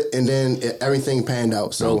out of it, and then everything panned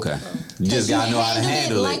out. So you just gotta know how to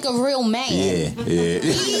handle it. Like a real man.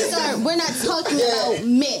 We're not talking about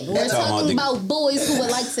men. We're talking about boys who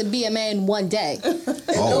would like to be a man one day.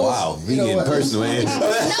 Oh wow, we getting personal, man. No,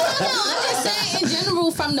 I'm just saying in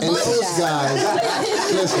general from the those guys,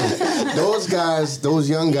 listen, those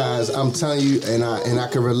young guys, I'm telling you, and I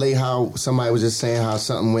can relate how somebody was just saying how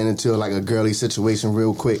something went into like a girly situation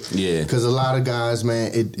real quick. Yeah, because a lot of guys,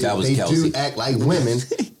 man, they do act like women.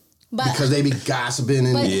 Because they be gossiping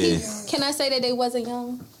and can I say that they wasn't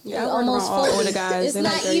young? Yeah, almost 40. older guys. It's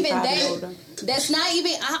not even that. That's not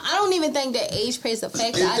even. I don't even think that age plays a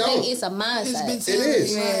factor. I think it's a mindset. It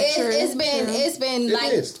is. It's been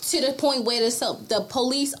like to the point where the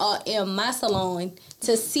police are in my salon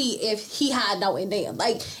to see if he hiding out in there.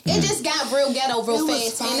 Like it just got real ghetto real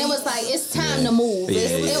fast, and it was like it's time to move.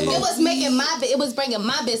 It was making it was bringing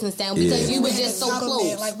my business down because you were just so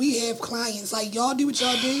close. Like we have clients, like y'all do what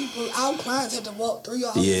y'all do, but our clients have to walk through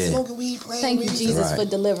y'all smoking weed, playing. Thank you, Jesus, for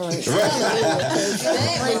deliverance.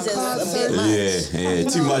 That was just a bit much. Yeah,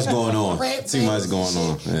 too much going on. Too much going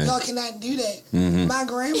on. Yeah. Y'all cannot do that. My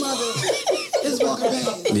grandmother is walking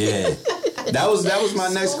back. Yeah, that was my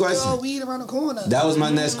next question. Weed around the corner. That was my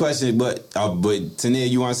next question, but Tania,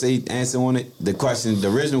 you want to answer on it? The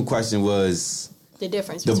original question was the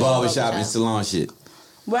difference. The barbershop and salon shit.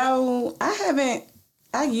 Well,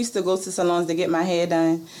 I used to go to salons to get my hair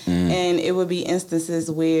done, and it would be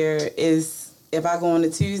instances where if I go on a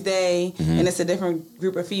Tuesday and it's a different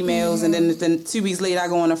group of females, and then 2 weeks later I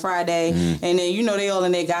go on a Friday, and then they all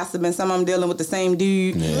in there gossiping. Some of them dealing with the same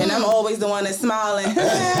dude, and I'm always the one that's smiling. And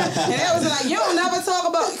that was like, you don't never talk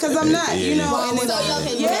about because I'm not, you know. And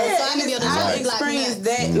I experienced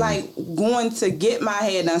that like going to get my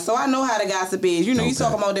hair done, so I know how the gossip is. You know, you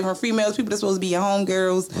talking about different females, people that's supposed to be your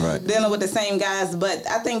homegirls, dealing with the same guys. But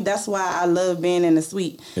I think that's why I love being in the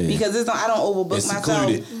suite because I don't overbook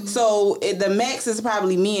myself. So the max is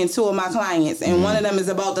probably me and 2 of my clients, and one of them is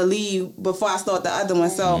about to leave before I start the other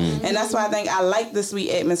one. So, and that's why I think I like the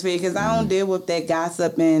suite atmosphere because I don't deal with that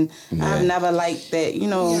gossip, and I've never liked that. You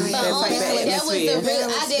know, that type of atmosphere.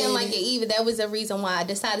 I didn't like it either. That was the reason why I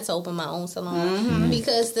decided to open my own salon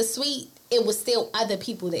because the suite. It was still other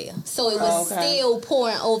people there, so it was still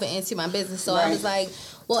pouring over into my business. So I was like,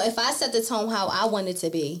 well, if I set the tone how I want it to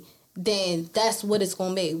be, then that's what it's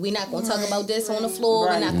gonna be. We're not gonna talk about this on the floor.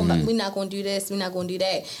 We're not gonna do this. We're not gonna do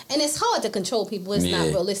that. And it's hard to control people. It's not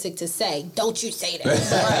realistic to say, "Don't you say that."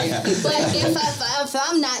 But if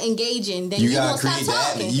I'm not engaging, then you gonna stop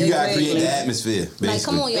talking. You gotta create the atmosphere. Basically. Like,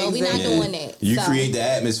 come on, y'all, we're not doing that. You create the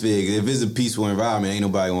atmosphere. If it's a peaceful environment, ain't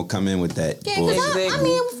nobody gonna come in with that. Yeah, because I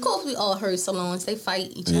mean, of course, we all heard salons. They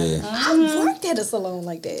fight each other. I worked at a salon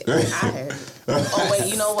like that. I heard. Oh wait,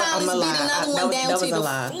 you know what? I'm a lie. That was a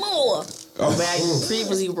lie. But I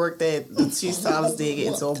previously worked at the 2 stylists did get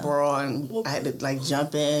into a brawl and I had to like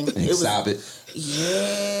jump in. Stop it.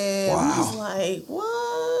 Yeah. Wow. I was like,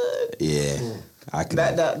 what? Yeah. I can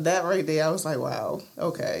that right there, I was like, wow,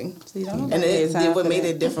 okay. And then what made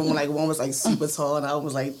it different when like one was like super tall and I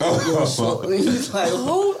was like short. And he was like,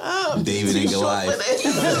 hold up, David and Goliath.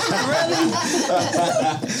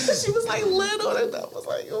 She was like little, and I was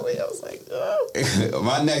like, oh wait, I was like, oh.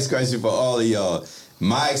 My next question for all of y'all.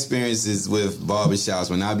 My experiences with barbershops,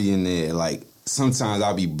 when I be in there, like, sometimes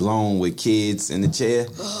I'll be blown with kids in the chair.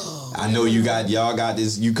 I know y'all got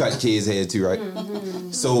this, you cut kids' hair too, right?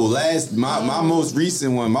 So my most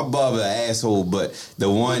recent one, my barber an asshole, but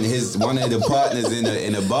one of the partners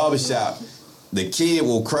in the barbershop, the kid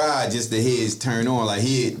will cry just to hear his turn on. Like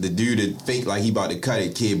the dude that fake like he about to cut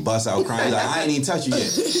it, kid bust out crying. He's like, I ain't even touch you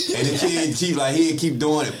yet. And the kid keep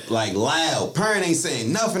doing it like loud. Parent ain't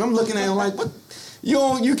saying nothing. I'm looking at him like, what?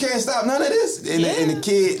 You can't stop none of this. And the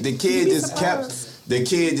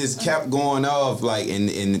kid just kept going off like,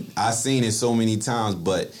 and I seen it so many times.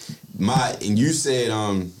 But you said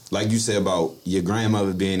like you said about your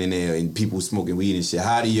grandmother being in there and people smoking weed and shit.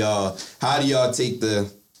 How do y'all take the,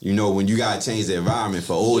 you know, when you gotta change the environment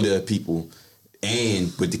for older people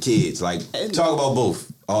and with the kids? Like, talk about both,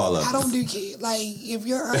 all of them. I don't do kids. Like, if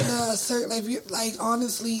you're under a certain, like, if you like,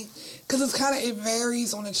 honestly, because it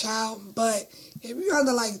varies on the child, but if you're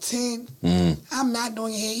under like 10, I'm not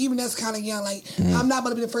doing your hair. Even that's kind of young. Like, I'm not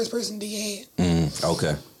going to be the first person to do your hair.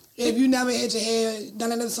 Okay. If you never had your hair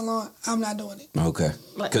done in the salon, I'm not doing it. Okay.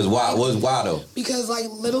 Because why though? Because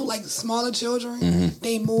smaller children,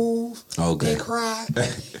 they move, Okay. they cry.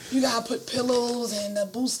 You gotta put pillows and a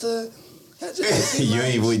booster. You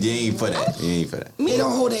ain't for that. You ain't for that. They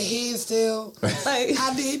don't hold their head still. Like,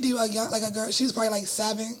 I did do a girl. She was probably like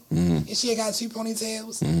 7, and she had got 2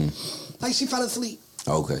 ponytails. Like she fell asleep.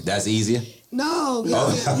 Okay, that's easier. No,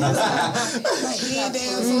 like head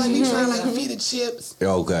down. So like we trying like feed the chips.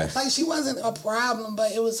 Okay. Like she wasn't a problem,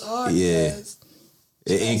 but it was hard. Yeah.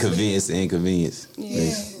 Because Inconvenience.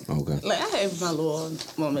 Yeah. Okay. like I have my little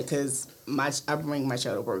moment because I bring my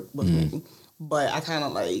child to work with me, but I kind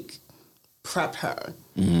of like prep her.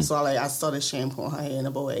 So I started shampooing her hair in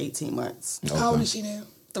about 18 months. How old is she now?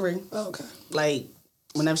 3. Oh, okay. Like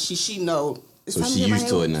whenever she know. It's So time she get my used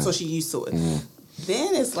hair to it now. So she used to it.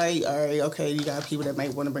 Then it's like, all right, okay, you got people that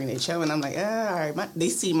might want to bring their child, and I'm like, all right, they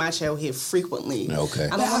see my child here frequently. Okay. I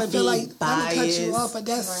But don't want I to feel be like I'm biased. gonna cut you off, but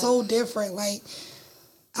that's so different. Like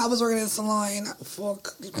I was working in a salon for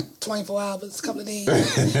 24 hours, a couple of days,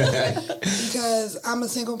 because I'm a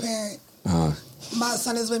single parent. My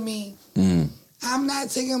son is with me. I'm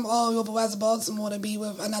not taking him all the way over West Baltimore to be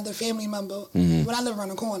with another family member when I live around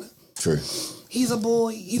the corner. True. He's a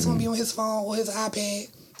boy. He's gonna be on his phone or his iPad.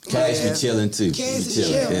 Cash be chilling too. Cash is He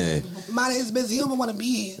chilling. chilling. Yeah. Mind his business. He don't want to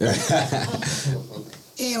be here.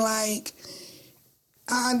 And like,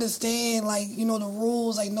 I understand, like, the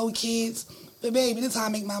rules, like no kids. But baby, this is how I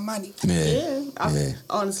make my money. Yeah.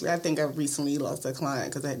 Honestly, I think I recently lost a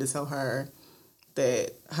client because I had to tell her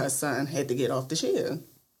that her son had to get off the chair.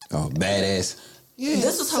 Oh, badass. Yeah,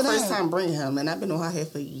 This was her sit first down. time bringing him, and I've been on her hair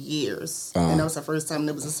for years. And that was her first time.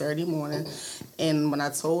 It was a Saturday morning. And when I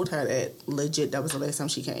told her that, legit, that was the last time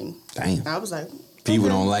she came. Damn. I was like, People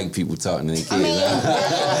don't like people talking to their kids. I mean, at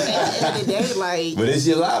the end of the day, like, But it's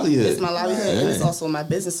your livelihood. it's my livelihood, and it's also my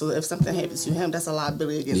business. So if something happens to him, that's a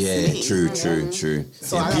liability against Yeah, me. true. So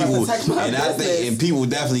and I gotta people, protect my and I business. think, and people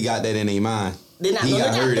definitely got that in their mind. They're not, He no,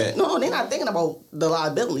 got they're heard not, at. No, they're not thinking about the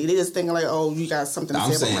liability. They're just thinking like, oh, you got something to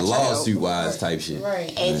I'm say saying about my child. lawsuit wise type shit. Right.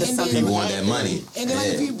 And just And something People want happened. that money. And then, like,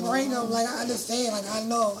 if Yeah. you bring them, like, I understand, like, I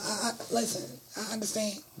know, listen, I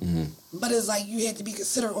understand. But it's like, you have to be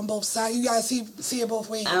considerate on both sides. You gotta see it both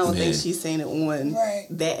ways. I don't think Yeah. she's saying it on Right.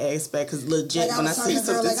 that aspect because legit, Like, when I was say telling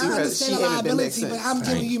the girl, something like, to I her, she understand the haven't been back liability, but since. I'm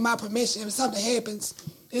giving you my permission. If something happens,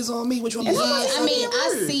 it's on me, which one I besides. mean,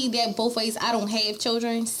 I see that both ways. I don't have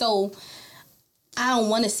children, so I don't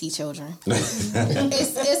want to see children.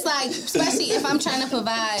 it's like, especially if I'm trying to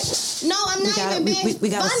provide. No, I'm not even being We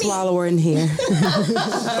got a funny. swallower in here. No, I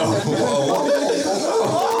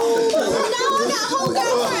got a whole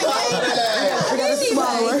girlfriend.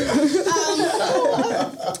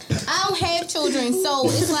 I don't have children, so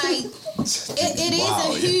it's like it is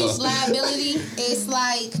Wow, a huge yo. liability. It's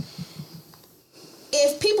like,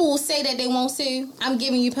 if people will say that they won't sue, I'm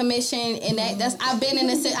giving you permission, and that's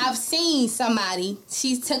I've seen somebody.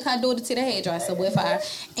 She took her daughter to the hairdresser with her,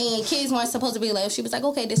 and kids weren't supposed to be like. She was like,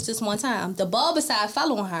 "Okay, this just one time." The bulbicide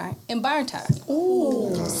fell on her and burned her.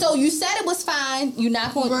 Ooh. So you said it was fine. You're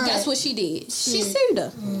not going. Right. Guess what she did? She sued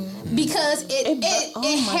her because it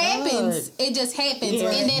happens. God. It just happens,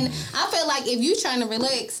 Yeah. and then I feel like if you trying to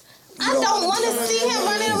relax. I don't want to see him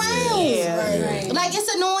running around. Right. Like, it's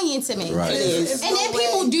annoying to me. Right. It is. And then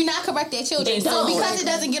people do not correct their children. They So don't. because it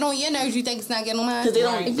doesn't get on your nerves, you think it's not getting on mine. 'Cause they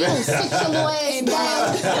don't- If you don't sit your little ass And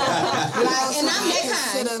down, like, and I'm that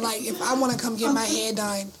consider, kind. like, if I want to come get my hair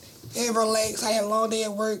done and relax, I had a long day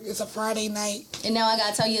at work. It's a Friday night. And now I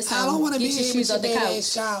gotta tell you something. I don't want to be Get your here shoes with off your the bad couch. ass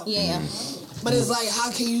child. Yeah. But it's like, how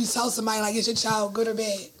can you tell somebody, like, is your child good or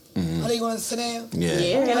bad? Are they going to sit down? Yeah.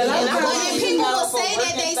 And people will say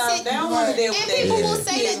that they sit. And people will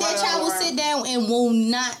say that their child will sit down and will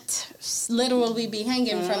not literally be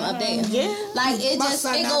hanging from up there. Yeah. Like, it My just,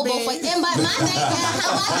 son it not go both bad. ways. And but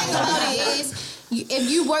how I think about it is, if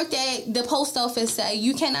you worked at the post office, say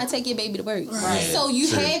you cannot take your baby to work. Right. So you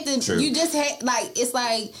True. have to, True. you just have, like, it's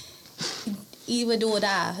like, either do or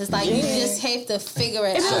die. It's like, you just have to figure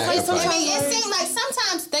it out. Sacrifice. I mean, it seems like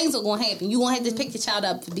sometimes things are going to happen. You're going to have to pick your child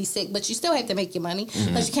up to be sick, but you still have to make your money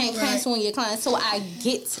because you can't cancel on your clients. So I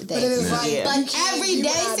get that. But it is like, Yeah. But you can't every do day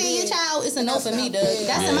what I seeing your did. child is a no That's for me, not Doug. fair.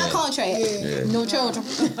 That's in my contract. Yeah. No children.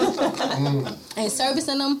 And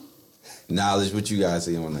servicing them. Knowledge, what you guys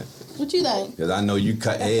say on that? What you think? Because I know you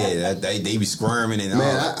cut hair. They be squirming and all.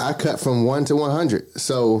 Man, I cut from 1 to 100.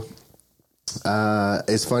 So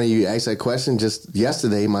it's funny you asked that question. Just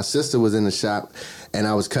yesterday, my sister was in the shop, and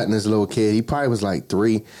I was cutting this little kid. He probably was like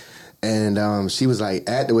 3. And she was like,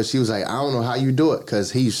 afterwards, she was like, I don't know how you do it,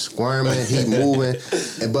 because he's squirming, he's moving.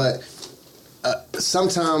 But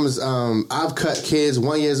sometimes I've cut kids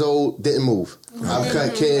 1 year old didn't move. I've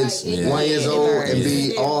cut kids 1 year old and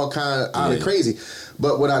be all kind of out of crazy.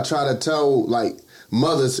 But what I try to tell like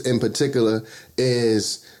mothers in particular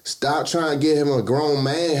is stop trying to get him a grown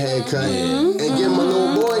man haircut and give him a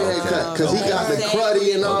little boy haircut because he got the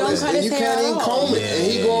cruddy and all this, and you can't even comb it,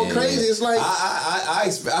 and he going crazy. It's like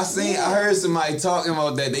I heard somebody talking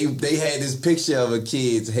about that. They had this picture of a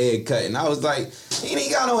kid's haircut, and I was like, he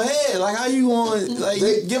ain't got no hair. Like, how you want? Like,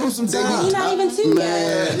 give him some time. He's not even 2 yet.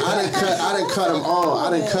 Man, I didn't cut them all. I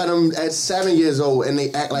didn't cut them at 7 years old, and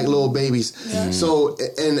they act like little babies. So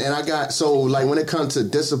and I got like when it comes to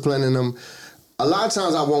disciplining them. A lot of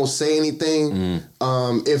times I won't say anything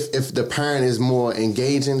if the parent is more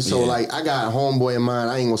engaging. So like I got a homeboy of mine,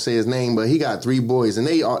 I ain't gonna say his name, but he got 3 boys and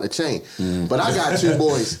they off the chain. But I got 2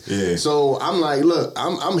 boys. So I'm like, look,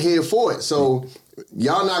 I'm here for it. So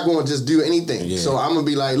y'all not gonna just do anything. So I'm gonna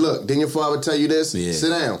be like, look, didn't your father tell you this? Sit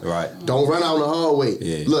down. Right. Don't run out in the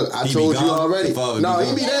hallway. Look, I told you already. No,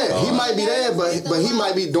 he be there. He might be there, but he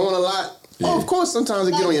might be doing a lot. Oh, of course. Sometimes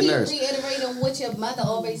it get on your nerves. Reiterating what your mother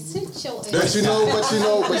always took your. But you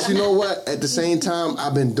know what? At the same time,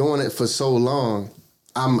 I've been doing it for so long.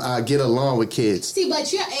 I get along with kids. See,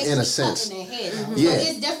 but you're actually in a sense. Their head. So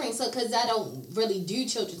it's different. So, because I don't really do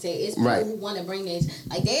children's hair, it's people who want to bring their,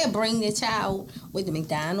 like they'll bring their child with the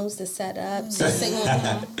McDonald's to set up, to sing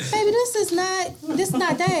on. Baby, this is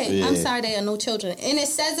not that. I'm sorry, there are no children, and it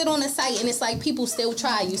says it on the site, and it's like people still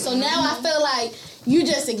try you. So now I feel like you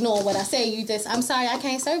just ignore what I say. You just, I'm sorry, I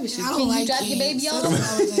can't service you. Can you drop your baby off?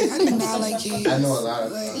 I do not like kids. I know a lot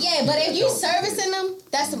of yeah, but if you servicing them,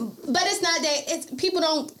 but it's not that. It's people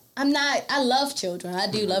don't. I love children. I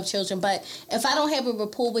do love children, but if I don't have a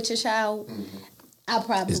rapport with your child, I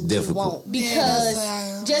probably won't because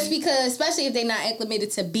especially if they're not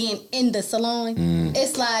acclimated to being in the salon,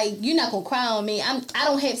 it's like you're not gonna cry on me. I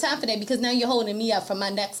don't have time for that because now you're holding me up for my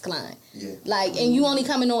next client. Like, and you only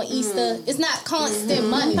coming on Easter. It's not constant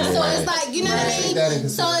money, so it's like, you know what I mean.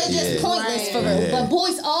 So it's just pointless for real. But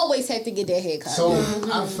boys always have to get their hair cut. So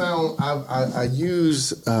I found I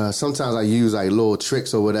use sometimes I use like little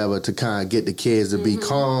tricks or whatever to kind of get the kids to be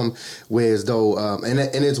calm, whereas though and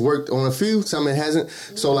it's worked on a few, some it hasn't.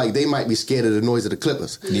 So like they might be scared of the noise of the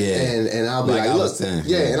clippers. And I'll be like look,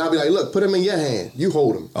 and I'll be like, look, put them in your hand, you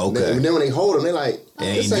hold them. Okay. And then when they hold them, they like.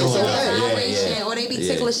 This ain't so bad. Or they be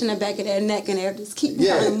ticklish in the back of their neck and they just keep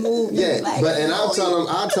trying to move. Like, but and I'll tell them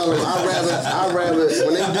I'd rather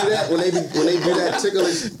when they do that when they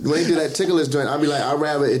do that ticklish joint, I'll be like, I'd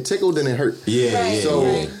rather it tickled than it hurt.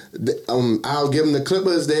 I'll give them the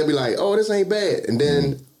clippers. They'll be like, oh, this ain't bad. And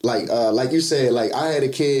then like you said, like I had a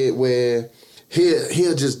kid where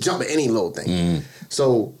he'll just jump at any little thing.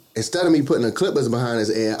 So instead of me putting the clippers behind his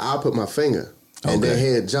ear, I'll put my finger. And then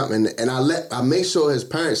he'll jump and I make sure his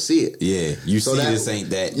parents see it. Yeah, you so see this ain't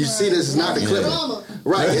that. You see this is not the clipper.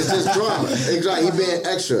 Right, it's just drama. Exactly, he being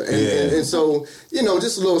extra. And so, you know,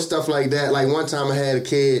 just little stuff like that. Like one time I had a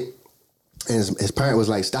kid and his parent was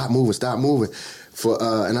like, stop moving.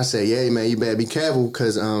 And I said, yeah, man, you better be careful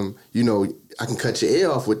because, you know, I can cut your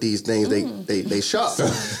ear off with these things. They sharp. I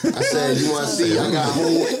said, you want to see? I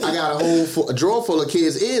got a drawer full of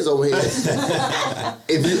kids' ears over here.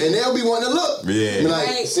 And they'll be wanting to look. Be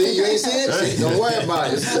like, see, you ain't seen it? Don't worry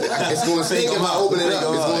about it. It's going to stink if I open it up.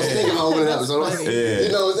 So,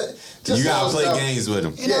 you know, just you gotta play games with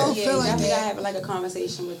them. Definitely gotta have like a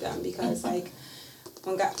conversation with them because like.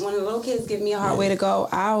 When the little kids give me a hard way to go,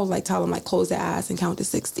 I'll like tell them like close their eyes and count to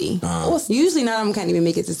 60. Usually none of them can't even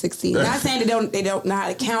make it to 60. Not saying they don't know how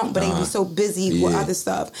to count, but they be so busy with other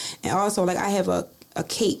stuff. And also like I have a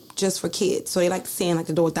cape just for kids, so they like seeing like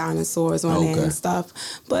the little dinosaurs on there and stuff.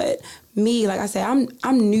 But me, like I said,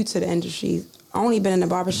 I'm new to the industry. I only been in the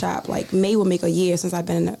barbershop, like May will make a year since I've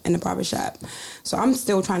been in the barbershop. So I'm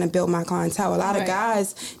still trying to build my clientele. A lot of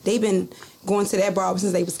guys, they've been going to that barber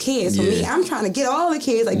since they was kids. For me, I'm trying to get all the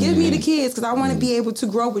kids. Like, give me the kids because I want to be able to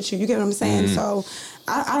grow with you. You get what I'm saying? So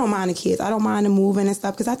I don't mind the kids. I don't mind them moving and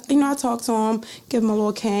stuff because I talk to them, give them a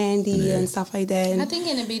little candy and stuff like that. And I think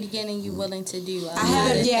in the beginning you're willing to do. I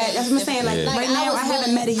haven't yet. That's what I'm saying. Like right now, I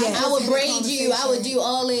haven't met it yet. I would braid you. I would do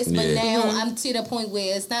all this, but now I'm to the point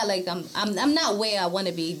where it's not like I'm not where I want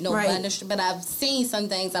to be. No, but I've seen some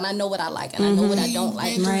things and I know what I like and I know what I don't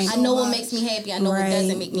like. I know what makes me happy. I know what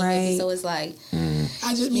doesn't make me happy. So it's like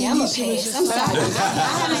I just I'm a pass. I'm sorry.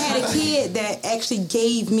 I haven't had a kid that actually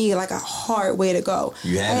gave me like a hard way to go. I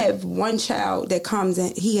have one child that comes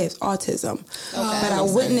in, he has autism. But I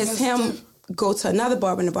witnessed him go to another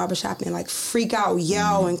barber in the barbershop and like freak out,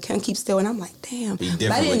 yell, and can't keep still. And I'm like, damn.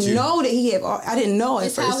 But I didn't know that he had. I didn't know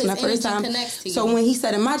at first when I first time. So when he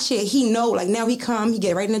sat in my chair, he know like now he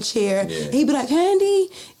get right in the chair. Yeah. And he be like, Candy,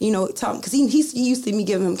 you know, because he used to me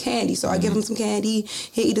giving him candy. So I give him some candy.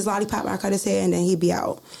 He eat his lollipop and I cut his hair and then he'd be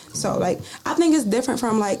out. So like I think it's different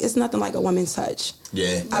from like it's nothing like a woman's touch.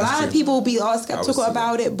 Yeah, a lot of people be all skeptical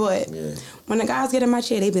about it, but when the guys get in my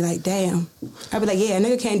chair, they be like, "Damn." I be like, "Yeah,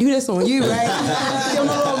 nigga can't do this on you, right?" Give them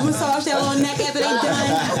a little massage their little neck after they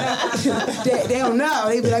done. they don't know.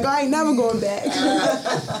 They be like, "I ain't never going back."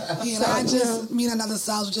 Me and another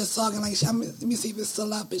South was just talking like, let me see if it's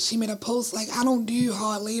still up. But she made a post like, "I don't do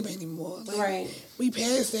hard labor anymore." Like, right. We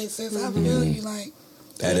passed that, sis. I feel you like.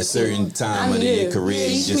 At a certain time of your career,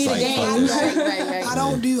 you just like, right. I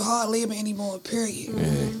don't do hard labor anymore, period.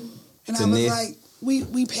 And I was like,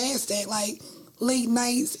 we passed that, like, late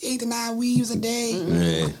nights, 8 to 9 weaves a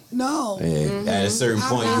day. No. At a certain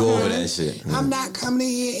point, you over that shit. I'm not coming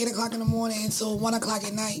in here 8 o'clock in the morning until 1 o'clock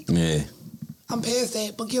at night. I'm past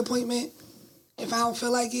that. Book your appointment. If I don't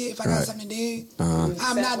feel like it, if I got something to do,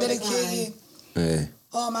 I'm not dedicating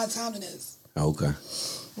all my time to this. Okay.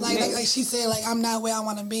 Like she said, like I'm not where I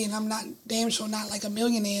want to be, and I'm not damn sure not like a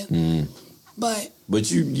millionaire. But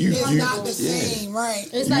you it's not the same, right?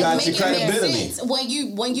 It's you like making more sense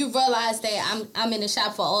when you realize that I'm in the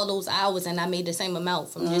shop for all those hours and I made the same amount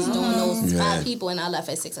from just doing those 5 people and I left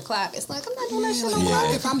at 6 o'clock. It's like I'm not doing that shit no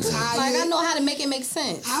more. If I'm tired, like I know how to make it make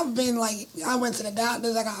sense. I've been like I went to the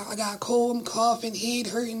doctors. I got a cold, I'm coughing, head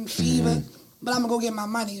hurting, fever, but I'm gonna go get my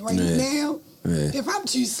money right now. If I'm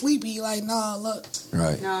too sleepy, like nah, look.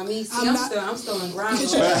 Right. No, me. See, I'm still in grind. I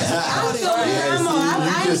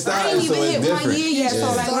ain't even hit 1 year yet. So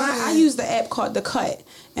like when I use the app called The Cut,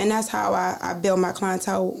 and that's how I build my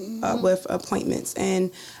clientele with appointments.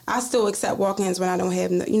 And I still accept walk-ins when I don't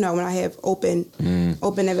have, when I have open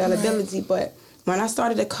availability. Right. But when I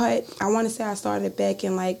started The Cut, I want to say I started back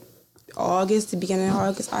in like the beginning of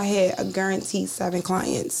August. I had a guaranteed 7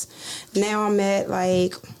 clients. Now I'm at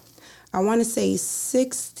like, I want to say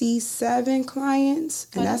 67 clients,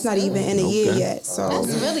 and that's not even in a year yet. So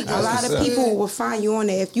that's really good. A lot of people will find you on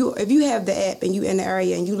there. If you have the app and you in the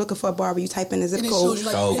area and you looking for a barber, you type in the zip code.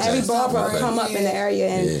 Every barber will come up in the area,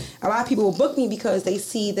 and a lot of people will book me because they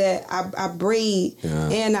see that I braid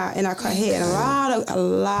and I cut hair. And a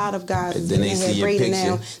lot of guys then they see your picture.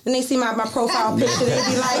 Now. Then they see my profile picture. They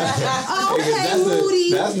be like, "Oh, okay,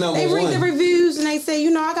 Moody." They read the reviews and they say,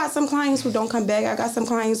 I got some clients who don't come back. I got some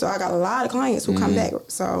clients, so I got a lot of clients who come back.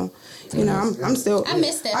 So, I'm still. I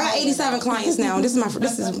missed that. I got 87 clients now. This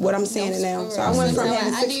is what I'm saying now. So I went from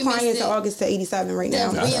having 6 clients in August to 87 right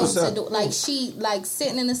now. Like she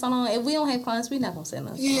sitting in the salon. If we don't have clients, we not gonna sit in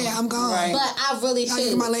the salon. Yeah, I'm gone. Right. But I really should. I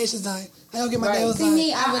get my lashes done. I don't get my nails done. See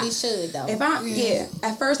me, I really should though.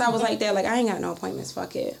 At first I was like that. Like I ain't got no appointments.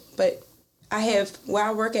 Fuck it. But I have where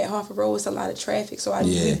I work at Harford Road. It's a lot of traffic, so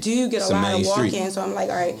we do get a lot of walk-ins. So I'm like,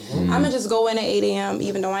 all right, I'm gonna just go in at 8 a.m.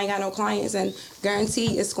 even though I ain't got no clients, and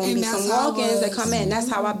guarantee it's gonna be some walk-ins that come in. That's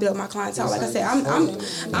how I build my clientele. Like I said,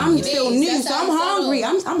 I'm still new, so I'm hungry.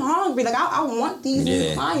 I'm hungry. Like I want these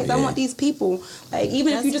new clients. I want these people. Like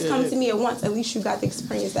even if you just come to me at once, at least you got the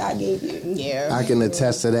experience that I gave you. Yeah, I can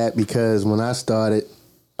attest to that because when I started.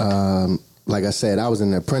 Like I said, I was in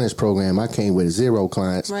the apprentice program. I came with 0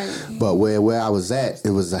 clients. Right. But where I was at, it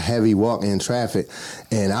was a heavy walk-in traffic.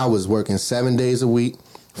 And I was working 7 days a week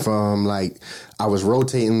from I was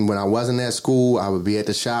rotating when I wasn't at school. I would be at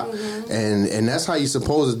the shop. And that's how you're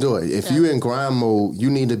supposed to do it. If you in grind mode, you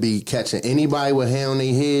need to be catching anybody with hair on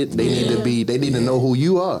their head. They need to know who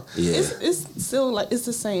you are. Yeah. It's still it's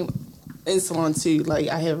the same in salon too. Like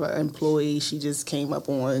I have an employee, she just came up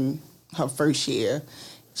on her first year.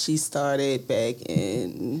 She started back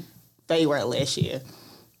in February last year,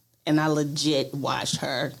 and I legit watched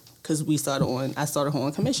her because I started her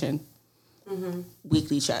on commission,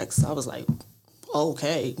 weekly checks. I was like,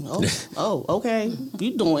 okay, okay,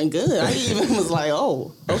 you doing good. I even was like,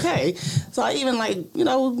 oh, okay. So I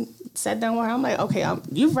even sat down with her. I'm like, okay,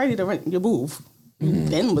 you ready to rent your booth?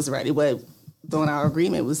 Then was ready, but during our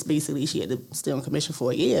agreement was basically she had to stay on commission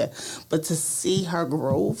for a year, but to see her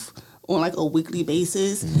growth on a weekly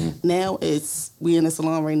basis. Now we in the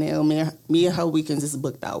salon right now. Me and her weekends is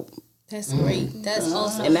booked out. That's great. That's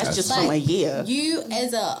awesome. And that's just from a year. You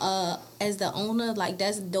as as the owner, like,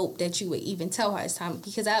 that's dope that you would even tell her it's time.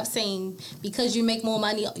 Because I've seen, because you make more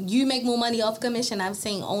money off commission, I've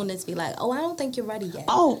seen owners be like, oh, I don't think you're ready yet.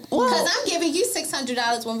 Oh, well. Because I'm giving you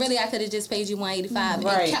 $600 when really I could have just paid you $185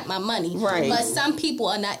 and kept my money. Right. But some people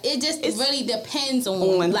are not. It just really depends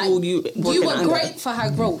on like, who you were under. great for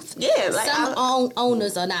her growth. Yeah, like some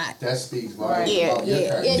owners are not. That speaks volumes. Yeah, about your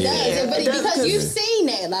character. it does. Yeah, But it does, because you've seen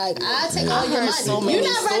that, like, I take all your money. so many You're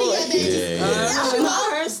not ready yet, bitch.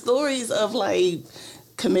 I heard stories of like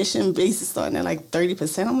commission basis starting at like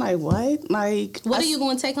 30%. I'm like, what? Like, What are you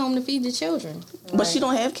going to take home to feed the children? But she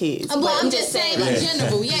don't have kids. Well, I'm just saying in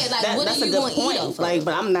general. Yeah, like, what are you going to eat off of? Like,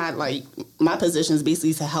 but I'm not like, my position is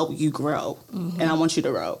basically to help you grow, and I want you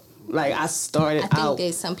to grow. Like, I started I out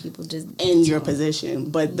think that some people just in your position,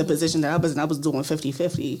 but the position that I was in, I was doing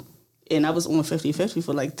 50-50. And I was on 50-50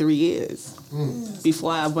 for like 3 years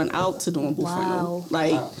before I went out to doing Buford.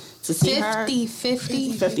 Like, to see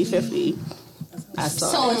 50-50? 50-50. I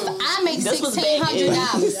started. So if I make $1,600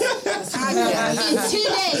 in 2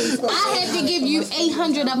 days, I had to give you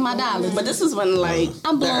 $800 of my dollars. But this was when like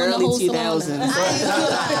I'm the blowing the early whole 2000s.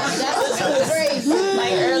 That's crazy.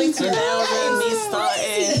 Like early 2000s, me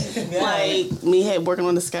started, like me had working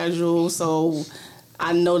on the schedule. So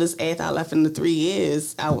I noticed after I left in the 3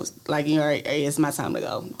 years, I was like, all right, it's my time to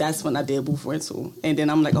go. That's when I did Booth Rental. And then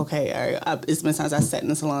I'm like, okay, all right, it's been times I sat in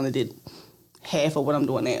the salon and did half of what I'm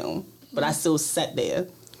doing now. But I still sat there.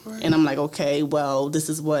 Right. And I'm like, okay, well, this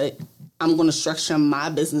is what I'm going to structure my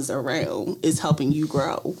business around, is helping you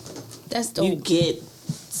grow. That's dope. You get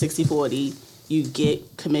 60-40, you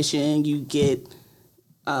get commission, you get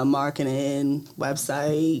marketing,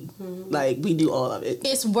 website, like we do all of it.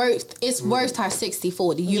 It's worth her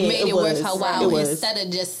 60-40. You made it worth her while instead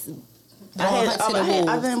of just throwing her to the wolves. I had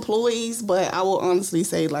other employees, but I will honestly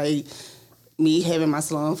say, like, me having my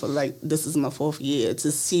salon for like, this is my 4th year,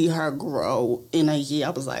 to see her grow in a year,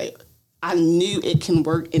 I was like, I knew it can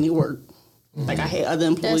work and it worked. Like, I had other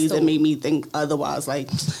employees that made me think otherwise, like,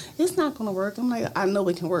 it's not going to work. I'm like, I know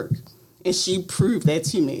it can work. And she proved that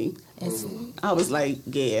to me. I was like,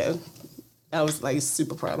 yeah. I was like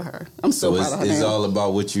super proud of her. I'm so proud of her. It's all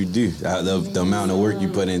about what you do, the amount of work you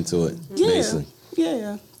put into it, basically.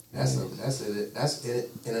 Yeah. That's it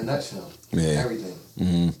in a nutshell. Yeah. Everything.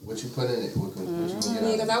 What you put in it. What you get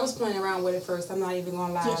because I was playing around with it first. I'm not even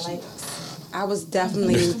gonna lie. Like, I was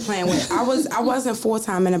definitely playing with it. I wasn't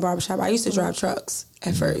full-time in a barbershop. I used to drive trucks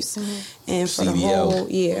at first. And for the whole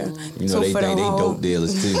year. You know, they think they dope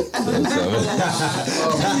dealers too. I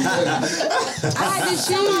had to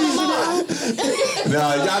choose. No,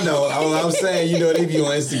 y'all know. I'm saying, you know, they be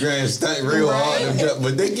on Instagram stunting real hard,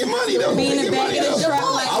 but they get money though. Being in the back of the truck.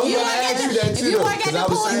 I was going to ask you that too. If you work at the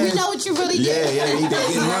point, you know what you really get. Yeah, they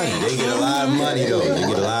get money. They get a lot of money though. They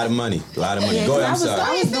get a lot of money. Go ahead, I'm sorry.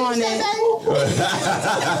 I was doing that.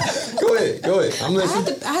 Go ahead. I'm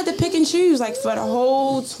listening. I had to pick and choose. Like, for the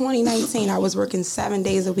whole 2019, I was working 7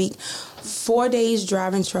 days a week, 4 days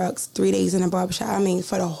driving trucks, 3 days in a barbershop. I mean,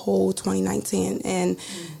 for the whole 2019. And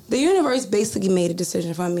the universe basically made a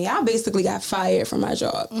decision for me. I basically got fired from my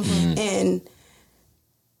job. And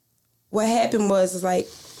what happened was, like,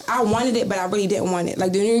 I wanted it, but I really didn't want it.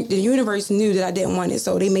 Like, the universe knew that I didn't want it,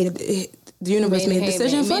 so they made the universe made a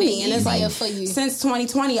decision for me. And it's like, since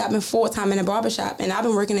 2020, I've been full-time in a barbershop, and I've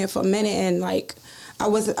been working there for a minute, and like, I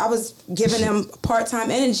was giving them part-time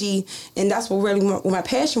energy, and that's what really where my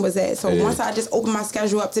passion was at. So once I just opened my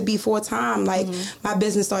schedule up to be full-time, like, my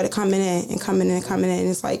business started coming in. And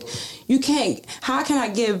it's like, how can I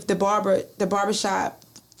give the barbershop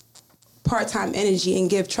part-time energy and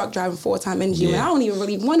give truck driving full-time energy when I don't even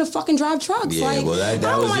really want to fucking drive trucks? Yeah, like, well, that I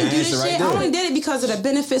don't was want to do this right shit. there. I only did it because of the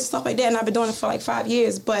benefits, stuff like that, and I've been doing it for like 5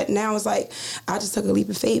 years. But now it's like, I just took a leap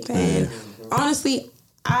of faith, and honestly,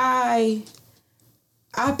 I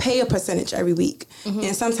pay a percentage every week.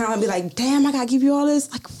 And sometimes I'll be like, damn, I gotta give you all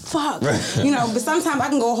this? Like, fuck. You know, but sometimes I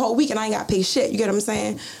can go a whole week and I ain't gotta pay shit. You get what I'm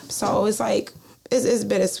saying? So it's like, it's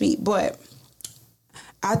bittersweet. But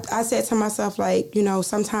I said to myself, like, you know,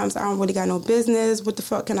 sometimes I don't really got no business. What the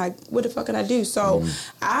fuck can I do? So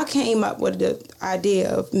I came up with the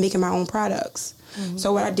idea of making my own products.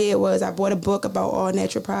 So what I did was I bought a book about all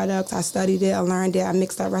natural products. I studied it, I learned it, I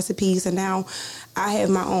mixed up recipes, and now I have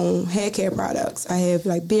my own hair care products. I have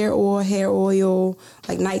like beard oil, hair oil,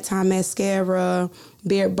 like nighttime mascara,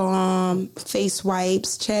 beard balm, face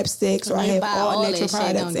wipes, chapsticks. So I have all natural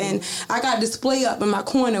products. And I got a display up in my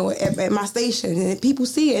corner at my station, and people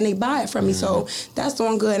see it and they buy it from me. So that's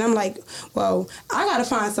doing good. And I'm like, well, I got to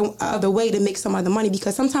find some other way to make some other money,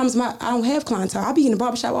 because sometimes I don't have clientele. I'll be in the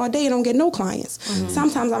barbershop all day and don't get no clients.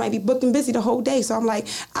 Sometimes I might be booked and busy the whole day. So I'm like,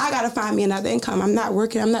 I got to find me another income. I'm not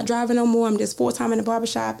working. I'm not driving no more. I'm just full-time in the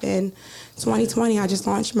barbershop. And 2020, I just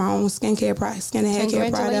launched my own skin and hair care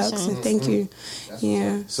products. And thank you.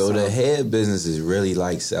 Yeah. So the hair business is really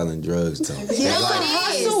like selling drugs to them. Yeah, it's a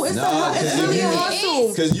hustle. It's really a hustle.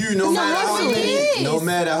 Because no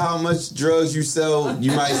matter how much drugs you sell,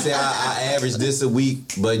 you might say I average this a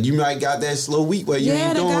week, but you might got that slow week where you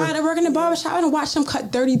ain't doing. Yeah, the guy that work in the barbershop, I done watched him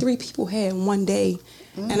cut 33 people hair in one day,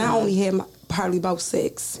 and I only had probably about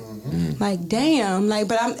 6. Like, damn. Like,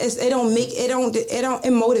 but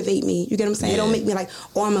it motivate me. You get what I'm saying? It don't make me like,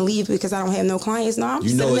 oh, I'm gonna leave because I don't have no clients. No, I'm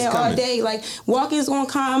sitting there all day. Like, walk-ins gonna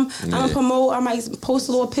come. I'm gonna promote. I might post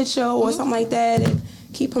a little picture or something like that and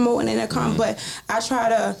keep promoting and it come. But I try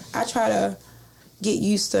to get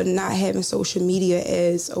used to not having social media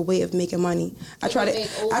as a way of making money. I try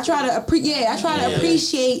to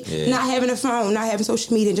appreciate not having a phone, not having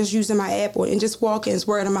social media, and just using my app and just walk-ins,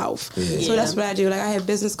 word of mouth. So that's what I do. Like, I have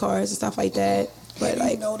business cards and stuff like that. But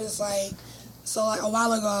like, you notice, like a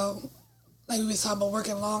while ago, like we was talking about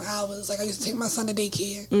working long hours. Like, I used to take my son to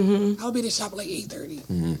daycare. I would be at the shop at like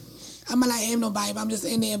 8:30. I might not have nobody, but I'm just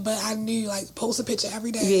in there. But I knew, like, post a picture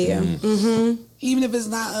every day. Yeah. Even if it's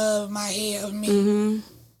not of my hair, of me.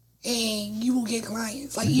 And you will get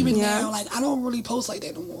clients. Like, even now, like, I don't really post like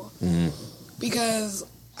that no more. Because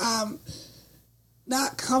I'm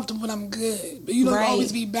not comfortable and I'm good. But you don't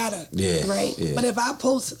always be better. Yeah. Right. Yeah. But if I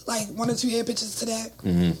post, like, 1 or 2 hair pictures today,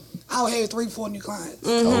 I'll have 3-4 new clients.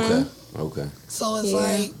 Okay. So it's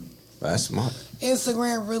like... That's smart.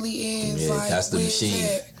 Instagram really is like... that's the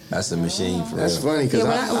machine. That's the machine for That's funny because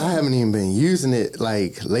I haven't even been using it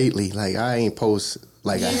like lately. Like, I ain't post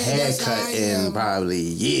like a haircut in probably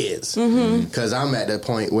years because I'm at the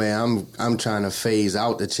point where I'm trying to phase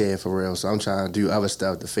out the chair for real. So I'm trying to do other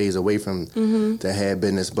stuff to phase away from the hair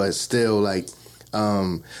business, but still like.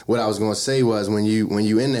 What I was gonna say was when you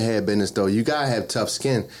in the hair business though, you gotta have tough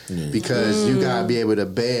skin because you gotta be able to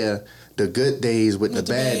bear the good days with the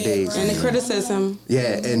bad days and the criticism.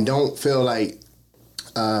 Yeah, and don't feel like.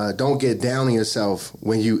 Don't get down on yourself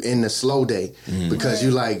when you in the slow day because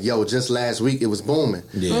you like, yo, just last week it was booming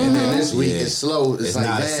and then this week it's slow. It's like,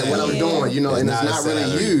 damn, what I'm doing, you know, and it's not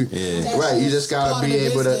really you, right? You just gotta be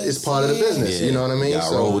able to. It's part of the business, you know what I mean? You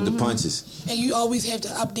gotta roll with the punches, and you always have to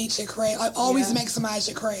update your craft. Like, always maximize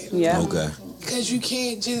your craft. Because you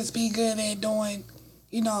can't just be good at doing,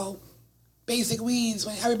 you know, basic weeds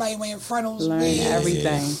when everybody wearing frontals, learn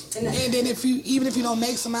everything. And then even if you don't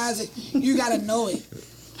maximize it, you gotta know it.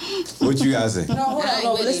 What you guys say? No, hold on.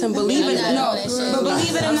 No, listen, believe it or not, does not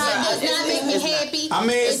make me happy. I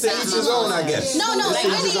mean, it's to each his own, I guess. No, it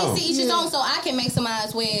really is to each his own. So I can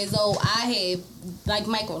maximize where though I have like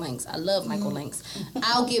microlinks. I love microlinks.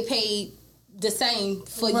 I'll get paid the same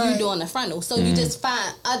for you doing the frontal. So you just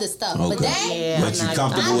find other stuff. But that, but you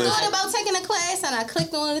comfortable with? I thought about taking a class and I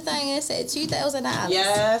clicked on the thing and it said $2,000.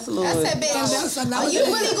 Yes, Lord. I said, bitch, are you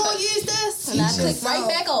really going to use this? And I clicked right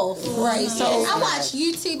back off. Right. So I watch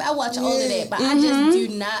YouTube. I watch all of that. But I just do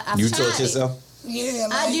not. You taught yourself? Yeah.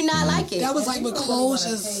 Like, I do not like it. That was like with clothes.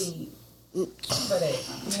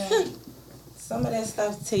 Some of that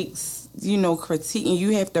stuff takes, critique, and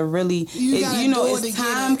you have to really, it's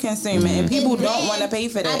time consuming, and people don't want to pay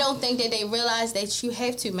for that. I don't think that they realize that you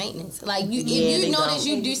have to maintenance. Like, if you notice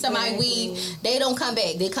you do somebody weed, they don't come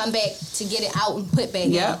back. They come back to get it out and put back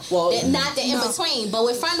in. Well, not the in between. But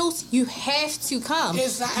with frontals, you have to come.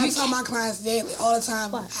 I tell my clients daily, all the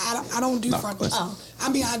time, I don't do frontals. I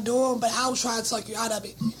mean, I do them, but I'll try to suck you out of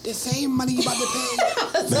it. The same money you about to pay,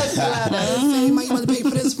 the same money you about to pay for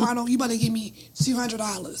this frontal, you about to give me $200,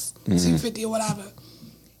 $250 or whatever.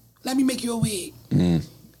 Let me make you a wig.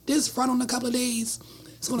 This frontal in a couple of days,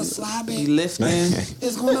 it's gonna slide back. Lifting.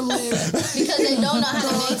 It's gonna live because they don't know how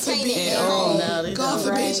to maintain it. God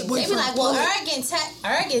forbid your boyfriend. They be like, well,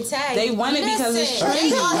 arrogant tag. They want it because it's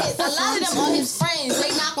trendy. A lot of them are his friends.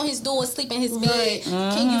 They knock on his door, sleep in his bed.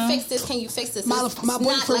 Can you fix this? Can you fix this? My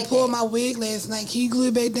boyfriend pulled my wig last night. Can you glue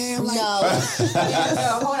it back down? Like, no.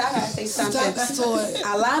 Hold on, I gotta say something.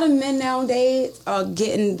 A lot of men nowadays are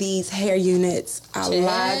getting these hair units. I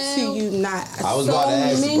lied to you not. I was about to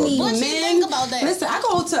ask you. What you think about that? Listen, I go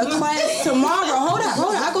go to a class tomorrow. Hold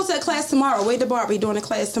on. I go to a class tomorrow. Wade the Barbie doing a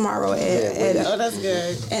class tomorrow Oh, that's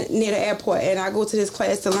good. near the airport, and I go to this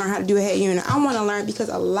class to learn how to do a hair unit. I want to learn because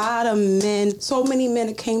a lot of men, so many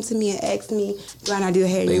men came to me and asked me, do I know how to do a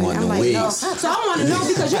hair unit? I'm like, no. So I want to know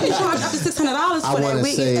because you can charge up to $600 for that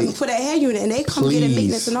wig, for that hair unit, and they come get it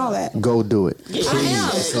maintenance and all that. Go do it. I am.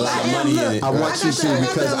 It's a lot of money in it. I want you to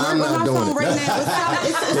because I'm not doing it. Right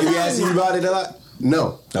now. They be asking you about it a lot?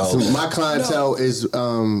 No. So my clientele is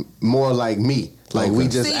more like me. Like we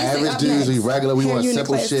just average dudes, we regular, we want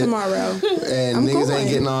simple shit. Tomorrow. And niggas ain't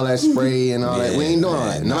getting all that spray and all that. We ain't doing all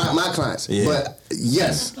that. Not my clients. Yeah. But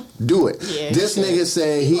yes, do it. Yeah, this nigga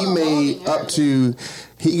said he made up to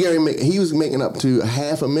he was making up to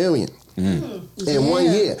 $500,000 in 1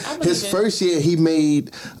 year. His first year he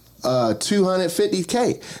made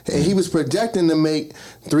 $250K, and he was projecting to make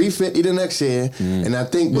 $350 the next year. And I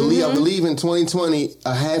think I believe in 2020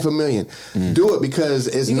 $500,000. Do it because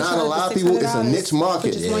it's not a lot of people. It's a niche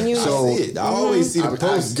market. So I always see the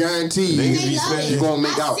posts. I guarantee you, you're gonna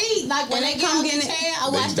make out. See, like when they come in the chair, I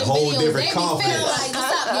watch the whole videos. different They be confidence. feeling like,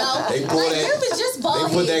 what's up, yo? They pull like, that- you was just bald They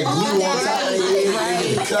put that glue on top of their head, they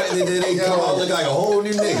be cutting it, then they come out looking like a whole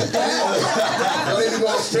new nigga. They be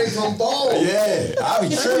going straight from ball. Yeah, I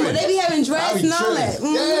be tripping. They be having dress and all that.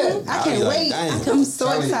 Yeah. I can't wait. I'm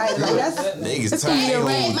so excited. Like that's Niggas it's gonna be a tired.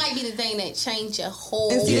 rap. It might be the thing that changed your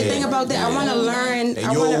whole. And see the thing about that, I want to learn.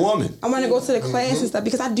 And you're a woman. I want to go to the class and stuff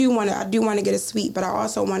because I do want to get a suite, but I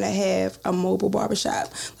also want to have a mobile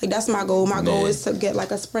barbershop. Like that's my goal. My goal is to get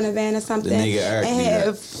like a Sprinter van or something nigga Eric and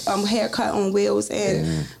have haircut on wheels.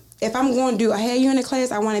 And if I'm going to do a hair unit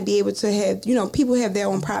class, I want to be able to have, people have their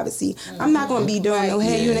own privacy. I'm not going to be doing no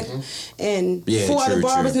hair unit and four other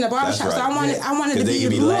barbers in the barbershop. So I wanted to be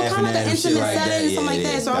more kind of like an intimate setting and something like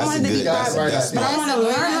that. So I wanted to be private. But I want to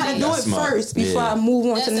learn how to do it first before I move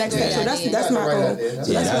on to the next step. So that's my goal.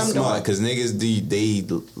 So that's what I'm doing. Because niggas, they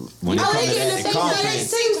when it comes to that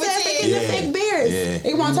confidence. They fake beards.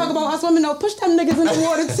 They want to talk about us women. No, push them niggas in the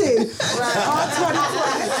water too. All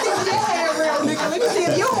 2020. Your hair real, nigga. Let me see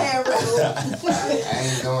if your hair real. I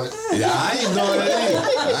ain't doing it. Yeah, I ain't doing it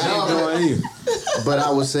either. But I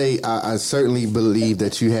would say I certainly believe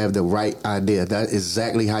that you have the right idea. That is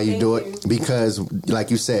exactly how you do it. Because, like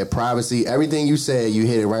you said, privacy. Everything you said, you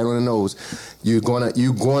hit it right on the nose. You're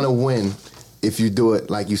gonna win if you do it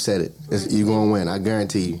like you said it. You're gonna win. I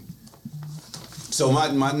guarantee you. So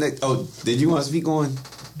my next. Oh, did you want to speak on?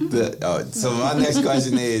 So my next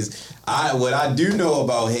question is. What I do know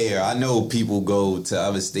about hair, I know people go to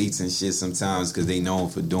other states and shit sometimes because they known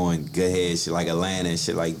for doing good hair shit like Atlanta and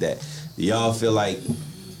shit like that. Do y'all feel like,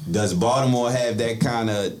 does Baltimore have that kind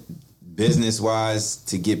of business-wise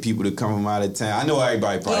to get people to come from out of town? I know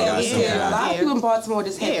everybody probably got something. A lot of people in Baltimore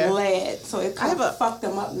just have lead, so it kind of fucked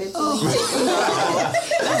them up mentally. Is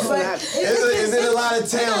it a lot of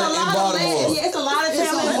talent in Baltimore? Yeah, it's a lot of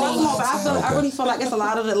talent in Baltimore, but I really feel like it's a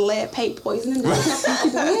lot of the lead paint poisoning.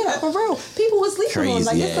 Yeah, for real. People would sleep on them.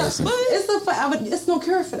 Like it's no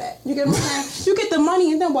cure for that. You get what I'm saying? You get the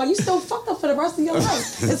money and then while you still fucked up for the rest of your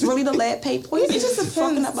life. It's really the lead paint poisoning. It's just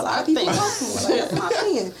fucking up a lot of people in Baltimore. Like, that's my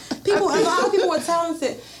opinion. A lot of people are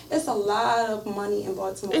talented. It's a lot of money in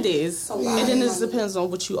Baltimore. It is. And then it depends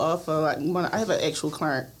on what you offer. Like when I have an actual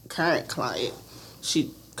current client,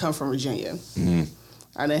 she come from Virginia. Mm-hmm.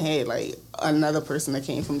 I done had like another person that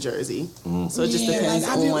came from Jersey. Mm-hmm. So it just depends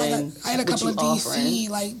on I had a couple of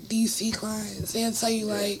DC clients. They'll tell you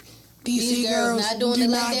like DC girls not doing it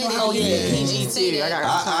like that. Oh yeah, PG too.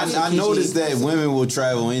 I noticed that women will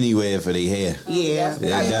travel anywhere for their hair. Yeah,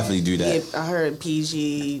 I definitely do that. Yeah, I heard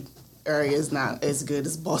PG area is not as good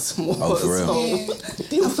as Baltimore. Oh, for real?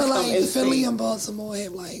 I feel like Philly and Baltimore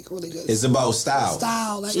have like really good. It's about style.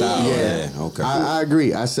 Yeah. Okay. I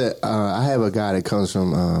agree. I said I have a guy that comes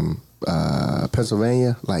from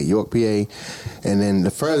Pennsylvania, like York, PA, and then the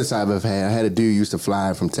furthest I've ever had, I had a dude used to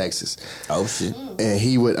fly from Texas. Oh shit! And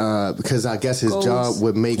he would because I guess his job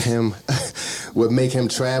would make him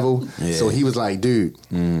travel. Yeah. So he was like, dude,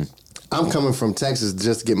 I'm coming from Texas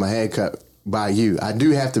just to get my hair cut by you. I do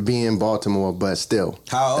have to be in Baltimore, but still.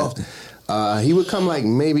 How often? He would come like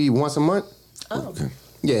maybe once a month. Oh, okay.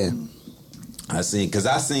 Yeah. I seen a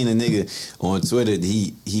nigga on Twitter.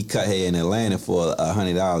 He cut hair in Atlanta for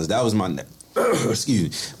 $100. That was my excuse me.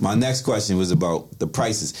 My next question was about the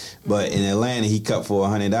prices. But in Atlanta, he cut for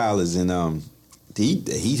 $100, and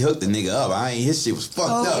he hooked the nigga up. His shit was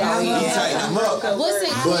fucked up. Yeah. He tightened him up. What's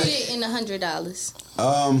included in $100?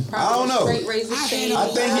 I don't know. I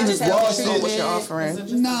think he just lost it. What you're offering?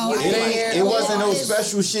 No, It wasn't no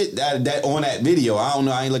special shit that on that video. I don't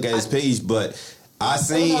know. I ain't look at his page, but I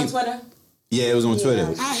seen. On Twitter. Yeah, it was on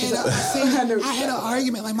Twitter. I had an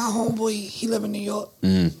argument. Like, my homeboy, he live in New York.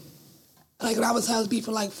 Mm-hmm. Like, when I was having beef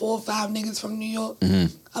with like 4 or 5 niggas from New York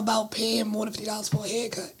about paying more than $50 for a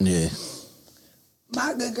haircut. Yeah.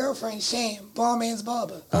 My good girlfriend, Sham, Ball Man's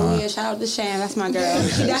Barber. Oh yeah, shout out to Sham. That's my girl.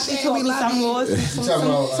 She definitely Sham, taught we me love some you.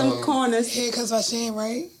 more, some corners. Haircuts by Sham,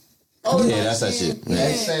 right? Oh Yeah, that's that shit. Yeah.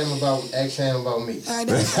 Ask Sam about me. I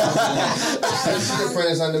know. She's the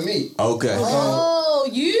friends under me. Okay. Oh,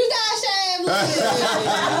 you got shame.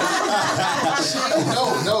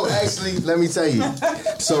 No, actually, let me tell you.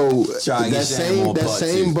 So Try to get Sham on that part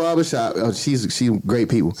same two. barbershop, she great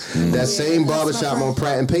people. That same barbershop on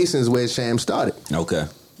Pratt and Payson is where Sham started. Okay.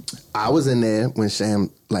 I was in there when Sham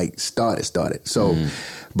like started. So,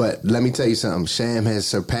 but let me tell you something. Sham has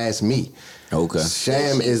surpassed me. Okay.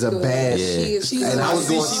 Sham is a bad. She's And I was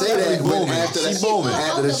going to say that but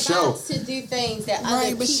after the show. To do things that other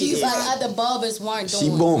Right, but people, she's like not- other barbers weren't doing. She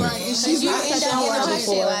booming. Right, and So she's you not end up getting her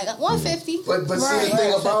shit like $150. But see Right. the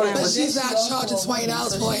thing about it. But she's not charging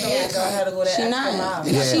 $20 for a haircut. She not.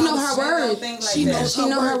 Yeah. She know her word. She knows She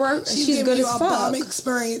know her work. She's She's giving good you as a fuck. bomb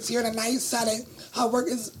experience. You're in a nice setting. Her work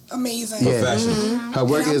is amazing. Yeah. Professional. Her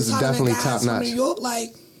work And I'm is telling the definitely guys top from notch. New York,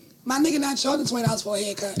 like, my nigga not charging $20 for a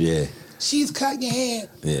haircut. Yeah. She's cutting your hair.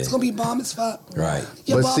 Yeah. It's gonna be bomb as fuck. Right.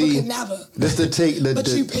 Your But barber see, could never. That's the take. But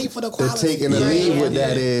you pay for the quality. take and the Yeah. lead with Yeah.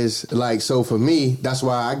 that is like, so for me, that's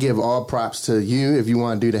why I give all props to you if you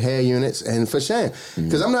want to do the hair units, and for Shane,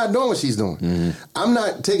 because I'm not doing what she's doing. I'm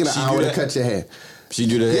not taking an She do hour to that? cut your hair. She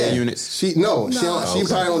do the hair units. She don't. She Okay.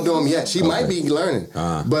 probably don't do them yet. She might be learning,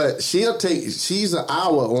 Uh-huh. but she'll take. She's an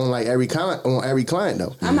hour on like every client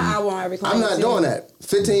though. I'm an hour on every client. I'm not too. doing that.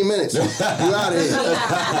 15 minutes. You out of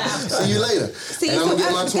here. See you later. See, and I'm so gonna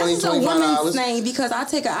get my that's $20, a woman's $25. thing because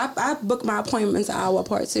I book my appointments an hour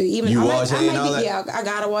apart too. Even You I wash hair and all that? Yeah, I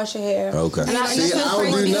gotta wash your hair. Okay. And See, I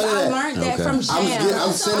don't do none of that. I learned that Okay. from Sham.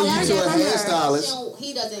 I'm sending you to a hairstylist.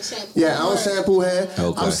 He doesn't shampoo. Yeah, I don't shampoo hair.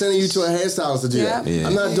 Okay. I'm sending you to a hairstylist to do that. Yeah.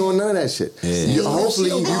 I'm not doing none of that shit. Yeah. Hopefully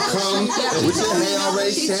you come with your hair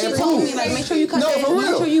already She told shampooed. me like make sure you cut No, that. for Make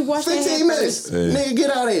real. sure you wash your hair 15 minutes. first. Nigga, get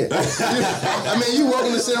out of here. I mean, you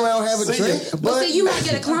welcome to sit around and have a drink, But but see, you might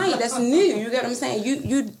get a client that's new. You get what I'm saying?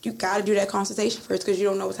 You gotta do that consultation first because you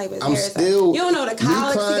don't know what type of I'm hair. it's still- like. You don't know the new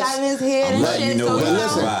colics he clients- got in his head I'm and letting shit. you know So what you I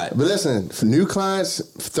know. Right. but listen, for new clients,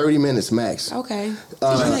 30 minutes max. Okay.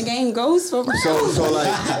 Teaching the game goes for real. So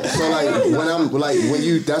like when I'm like when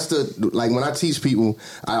you that's the like when I teach people,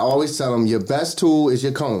 I always tell them your best tool is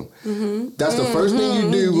your comb. That's the first thing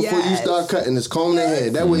you do before you Yes. start cutting is comb their hair.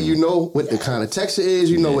 That way you know what the kind of texture is,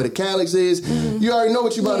 you know where the calyx is. You already know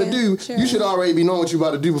what you about to Yeah, do. sure. You should already be knowing what you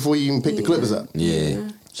about to do before you even pick the clippers up. Yeah.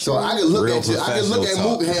 So I can look Real at you. I can look at professional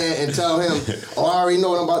Mook talk. hand and tell him, "Oh, I already know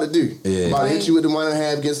what I'm about to do. Yeah. I'm about to hit you with the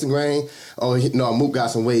 1.5 against the grain. Oh no, Mook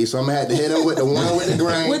got some waves, so I'm gonna have to hit him with the 1 with the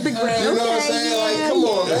grain. With the grain, You know what I'm okay, saying? yeah, Like, come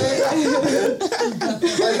on, man.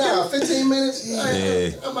 Like now, 15 minutes. Yeah.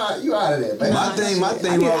 I'm out. You out of there, man. My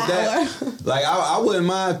thing about that, like I wouldn't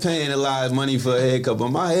mind paying a lot of money for a haircut, but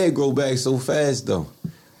my hair grow back so fast though.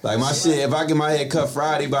 Like my shit, if I get my hair cut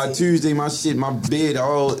Friday, by Tuesday, my beard,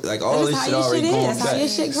 all this That's shit how your already shit going is. That's how your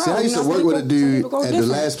back. shit grows. See, I used to You know, work with a some dude people go at the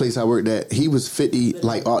different. last place I worked at. He was 50,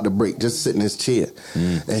 like off the break, just sitting in his chair,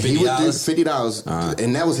 and he would do $50? $50,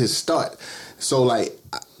 and that was his start. So like,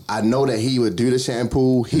 I know that he would do the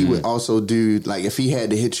shampoo. He would also do like if he had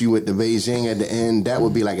to hit you with the Beijing at the end, that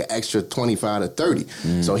would be like an extra 25 to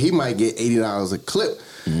 30. So he might get $80 a clip,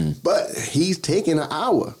 but he's taking an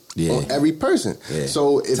hour. Yeah. On every person. Yeah.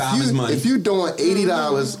 So Time is money. if you're doing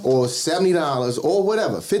 $80 or $70 or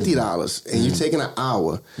whatever, $50, and you're taking an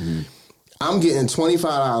hour, I'm getting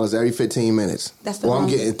 $25 every 15 minutes. That's the or I'm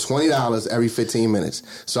most. getting $20 every 15 minutes.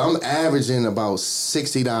 So I'm averaging about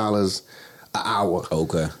 $60 an hour,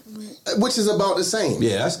 Okay. which is about the same.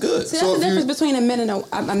 Yeah, that's good. See, So that's if the you- difference between a man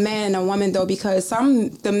and a woman, though, because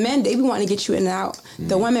the men they be wanting to get you in and out.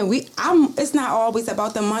 The women, it's not always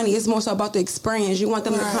about the money. It's more so about the experience. You want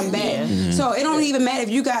them to come back. So it don't even matter if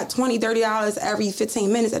you got $20, $30 every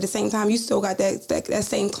 15 minutes. At the same time, you still got that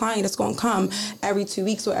same client that's gonna come every 2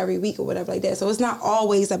 weeks or every week or whatever like that. So it's not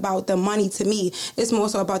always about the money to me. It's more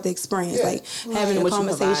so about the experience, like having a What you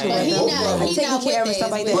conversation provide. with them, He not- like he taking not care of with and stuff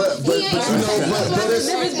that. like that. But you know, but There's it's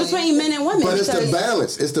a difference between men and women. But it's the because-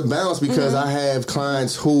 balance. It's the balance because I have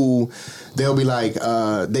clients who they'll be like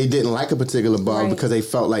they didn't like a particular barber Right. because they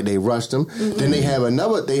felt like they rushed them. Then they have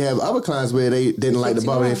other clients where they didn't like the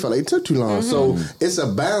barber. They felt like it took too long. So it's a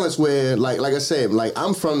balance where like I said, like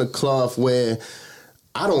I'm from the cloth where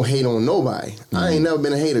I don't hate on nobody. I ain't never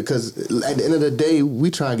been a hater because at the end of the day, we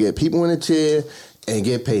try to get people in a chair and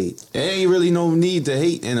get paid. There ain't really no need to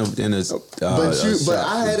hate in a But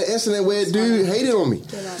I had an incident where a dude hated on me,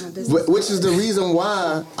 which is the reason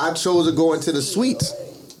why I chose to go into the suites,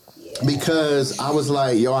 because I was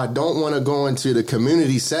like, yo, I don't want to go into the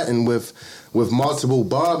community setting with multiple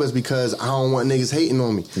barbers because I don't want niggas hating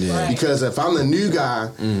on me. Yeah. Because if I'm the new guy,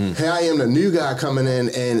 here I am, the new guy coming in,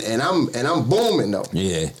 and I'm booming though.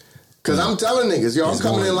 Yeah. Cause I'm telling niggas, yo, I'm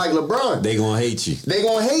coming in like LeBron. They gonna hate you. They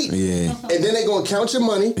gonna hate. Yeah. And then they gonna count your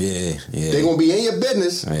money. Yeah. They gonna be in your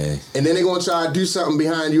business. Yeah. And then they gonna try to do something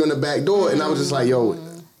behind you in the back door. And I was just like, yo,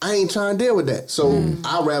 I ain't trying to deal with that. So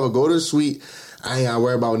I'd rather go to the suite. I ain't gotta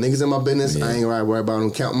worry about niggas in my business. Yeah. I ain't gotta worry about them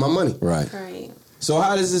counting my money. Right. So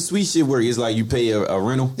how does this suite shit work? It's like you pay a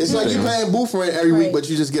rental? It's like you paying booth rent every week, but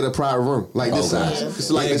you just get a private room. Like this size.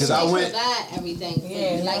 It's like because I went... everything.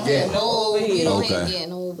 Yeah. Like you don't have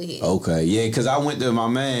getting overhead. Okay. Yeah, because I went to my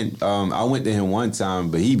man, I went to him one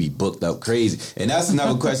time, but he be booked up crazy. And that's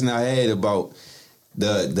another question I had about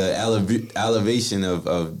the elevation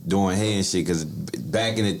of doing hair and shit. Because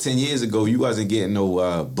back in 10 years ago, you wasn't getting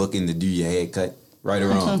no booking to do your haircut. Right or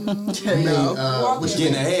wrong? Getting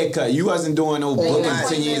a haircut. You wasn't doing no booking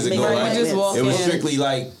 10 years ago. Like, it was strictly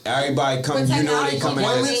like everybody come, you know they coming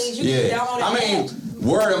in. Yeah. I mean,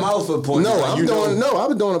 word of mouth appointments. No, I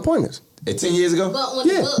was doing appointments. 10 years ago? But on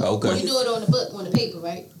the book, when you do it on the book, on the paper,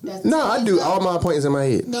 right? I do all my appointments in my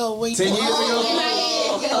head. No, wait. 10 years ago?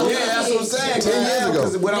 Yeah, that's what I'm saying. 10 years ago.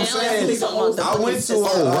 Because what I'm saying, I went to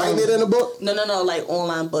writing it in the book? No, like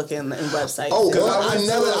online booking and websites. Oh,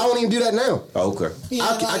 I don't even do that now. Okay. Yeah,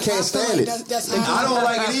 I can't stand it. I don't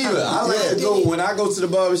like it either. I like to go, when I go to the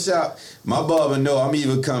barbershop, my barber know I'm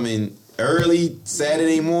either coming early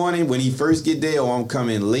Saturday morning when he first get there, or I'm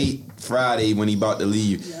coming late Friday when he about to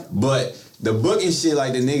leave. Yep. But the booking shit,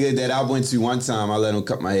 like the nigga that I went to one time, I let him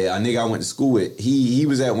cut my hair. A nigga I went to school with, he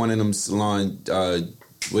was at one of them salon,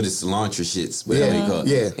 what is cilantro shits, whatever they call it.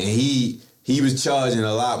 Yeah. And he was charging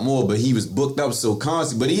a lot more, but he was booked up so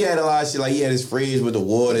constantly. But he had a lot of shit, like he had his fridge with the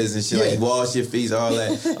waters and shit, like wash your face, all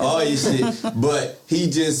that, all your shit. But he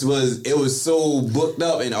just it was so booked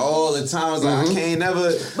up, and all the time, I was like, I can't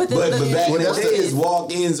never. But back in the day, it's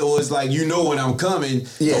walk-ins, or it's like, you know when I'm coming,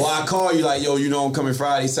 or I call you like, yo, you know I'm coming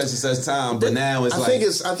Friday, such and such time. But now it's I think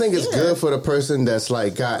it's good for the person that's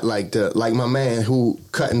like got like my man who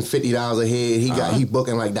cutting $50 a head. He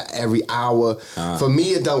booking like that every hour. For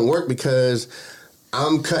me, it don't work because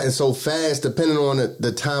I'm cutting so fast, depending on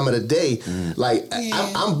the time of the day. Like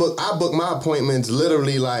I book my appointments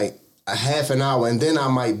literally like a half an hour, and then I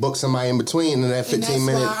might book somebody in between in that 15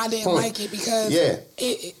 minute. That's why I didn't like it, because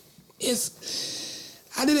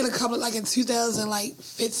I did it a couple like in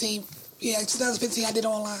 2015. Yeah, 2015 I did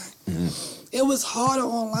online. It was harder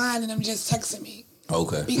online than them just texting me.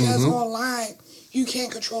 Okay. Because online you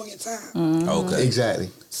can't control your time. Okay. Exactly.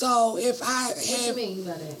 So if I had, what you mean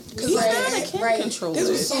by that? Because control this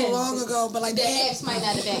was so long ago, but like the apps might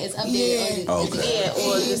not have been as updated. Okay. Yeah,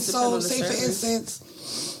 or just so say for instance,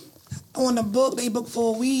 on the book they book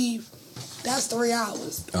for a weave, that's 3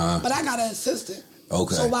 hours. But I got an assistant.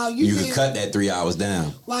 Okay. So while you can cut that 3 hours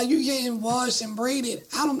down. While you getting washed and braided,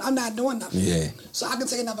 I'm not doing nothing. Yeah. So I can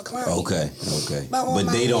take another client. Okay. But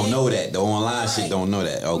they don't know that. The online shit don't know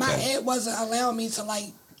that. Okay. My ad wasn't allowing me to like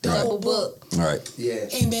double book. Right. Yeah.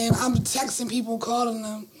 And then I'm texting people, calling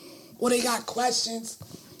them, or they got questions.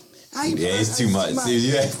 It's too much.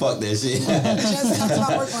 Yeah, fuck that shit. Just text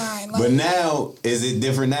my work line. But now, is it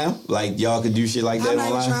different now? Like y'all could do shit like that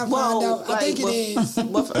online? Trying to find out. I think it is.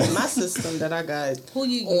 My system that I got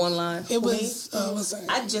online. It was.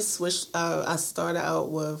 I just switched. I started out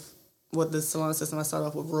with the salon system. I started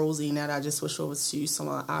off with Rosie. Now I just switched over to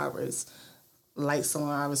Salon Iris. Like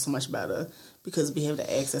Salon Iris so much better, because we have the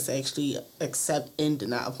access to actually accept and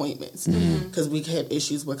deny appointments. Because we have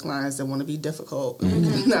issues with clients that want to be difficult and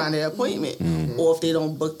deny their appointment. Or if they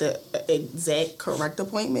don't book the exact correct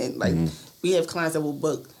appointment. Like, we have clients that will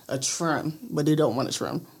book a trim, but they don't want a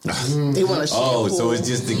trim. They want a shampoo. Oh, so it's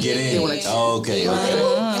just to get in. They want a okay.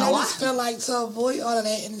 And I just feel like to avoid all of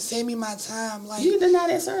that and save me my time, like, you deny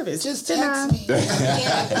that service. Just text me. Give you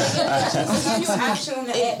an option on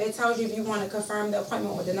the app that tells you if you want to confirm the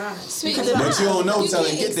appointment or deny. But you don't know till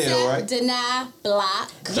they get there, though, right? Deny,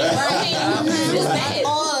 block, right?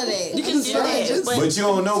 All of that. You can do that. But you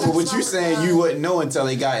don't know. But what you saying, you wouldn't know until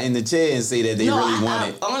they got in the chair and say that they really want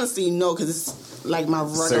it. Honestly, no, because like my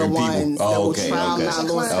regular Certain people. ones Oh, that will okay, try okay. them out a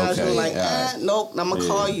little Okay, casual. Like, alright. nope, I'm gonna Yeah.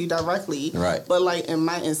 call you directly. Right. But like in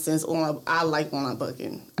my instance, I like online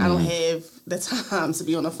booking. I don't have the time to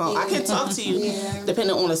be on the phone. I can talk to you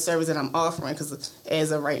depending on the service that I'm offering. Because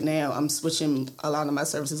as of right now, I'm switching a lot of my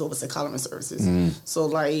services over to coloring services. So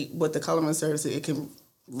like with the coloring services, it can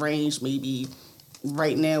range maybe.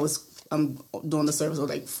 Right now, I'm doing the service of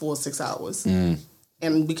like 4 or 6 hours.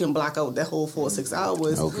 And we can block out that whole 4 or 6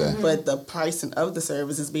 hours. Okay. But the pricing of the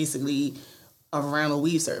service is basically around a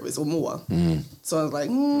weave service or more. So I was like,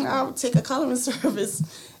 I'll take a coloring service,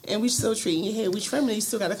 and we still treating your hair. We trimming it. You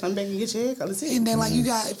still got to come back and get your hair colored too. And then, like, you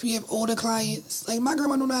got, if you have older clients, like, my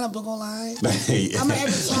grandma don't know how to book online. Yeah. I'm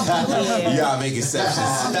able to talk to her. You gotta make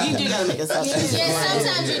exceptions. You do got to make exceptions. Yeah,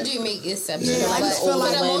 sometimes you do make exceptions. Yeah, I but just feel for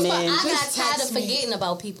like the most part, women- I got Just tired of text me. forgetting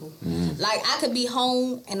about people. Like, I could be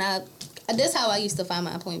home and this how I used to find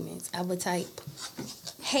my appointments. I would type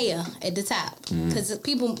hair at the top because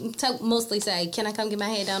people mostly say, "Can I come get my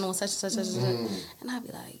hair done on such and such and such?" And I'd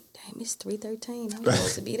be like, "Damn, it's 3:13. I'm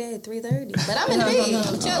supposed to be there at 3:30, but I'm in the bed.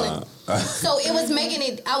 I'm chilling." So it was making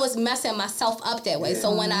it. I was messing myself up that way.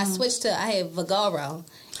 So when I switched to, I had Vagaro.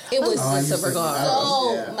 It was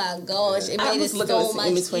oh my gosh! It I made was it looking so much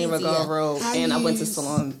in between easier. Regaro and I went to use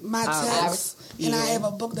salon. My text, and I yeah. have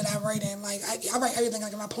a book that I write in. Like I write everything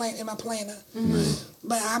like in my planner.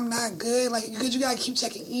 But I'm not good. Like because you gotta keep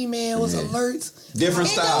checking emails, alerts.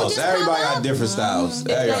 Different It don't styles. just Everybody come got up. different styles.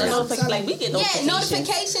 Like, Everybody. like we get Yeah, notifications.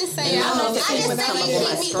 notifications saying Yeah, I just notifications think come up it on my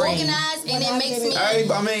keeps me screen. organized and it makes me.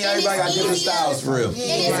 Everybody got different styles for real. And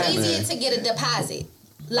it's easier to get a deposit.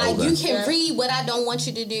 Like Okay. you can read what I don't want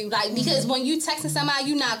you to do. Like because when you texting somebody,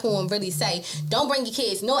 you not going to really say, "Don't bring your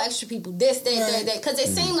kids, no extra people, this, that." Because it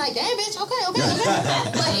seems like, "Damn, bitch, okay."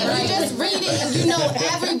 But if you just read it and you know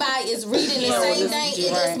everybody is reading the same thing,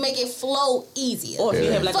 it just make it flow easier. Or if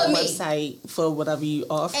you have like For a me. website for whatever you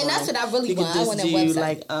offer. And that's what I really you want. I can want just a do website.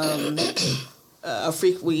 like a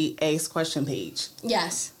frequently asked question page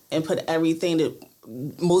Yes. and put everything that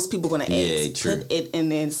most people going to Yeah, ask. true. Put it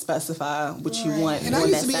and then specify what you want And I on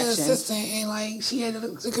used that to be an section. assistant, and like she had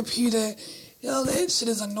the computer. Yo, that shit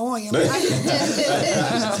is annoying.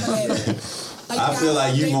 Like, I feel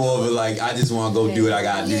like you more of a like I just want to go do what I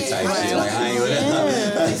gotta do type shit. Like I ain't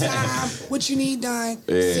with that. time, what you need done.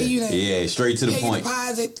 Yeah, See you then. yeah, straight to the Pay your point.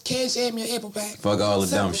 deposit, cash add me your Apple Pay. Fuck all the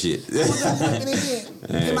dumb Simple. shit. And it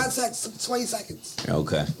did. My text took 20 seconds.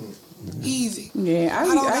 Okay. Easy. Yeah, I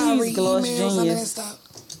don't I gotta use read Gloss emails, none of that Genius. stuff.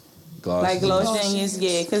 Like Gloss Gloss Genius,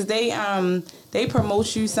 Genius. yeah, because they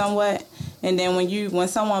promote you somewhat, and then when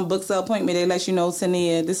someone books an appointment, they let you know,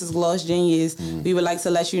 Tania, this is Gloss Genius. We would like to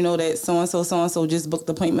let you know that so and so just booked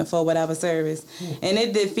the appointment for whatever service, and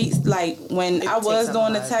it defeats like when I was takes doing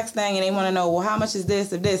a the lot. text thing, and they want to know, well, how much is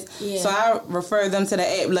this of this? Yeah. So I refer them to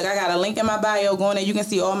the app. Look, I got a link in my bio. Go in there, you can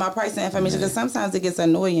see all my pricing information. Because sometimes it gets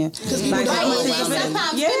annoying. people don't how much read. is it?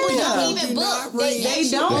 Sometimes Yeah. people don't even Do book. not read. They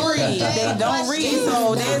don't read. They don't read.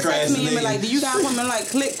 So they text me and be like, "Do you got an appointment?" Like,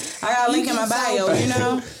 click. I got a link in my bio. You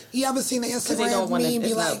know. You ever seen the they Instagram don't wanna- meme be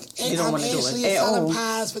it's not- like, they don't I'm wanna do it Ashley at selling all.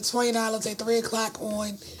 pies for $20 at 3 o'clock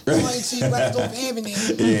on 22 Westdorf Avenue.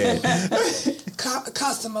 Yeah.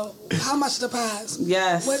 Customer, how much the pies?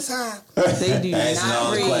 Yes. What time? They do Asking all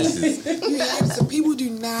not the read questions. You have some people do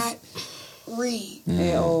not read.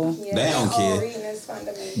 at all. They don't care.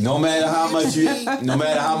 No matter how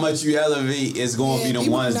much you elevate, it's gonna be the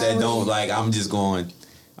people ones not that don't read. like. I'm just going.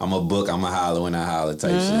 I'm a book. I'm a holler when I holler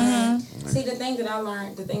type shit. See, the thing that I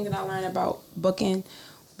learned about booking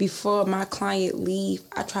before my client leave,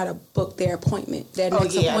 I try to book their appointment, their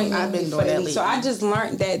next yeah, appointment. I've been before doing they that leave. So lately. I just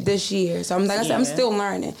learned that this year. So I'm like I said, I'm Yeah. still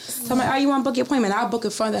learning. So I'm like, oh, you want to book your appointment? I'll book it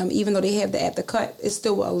for them, even though they have the app to cut. It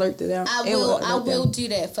still will alert to them. I It will alert them. do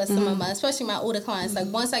that for some of my, especially my older clients. Like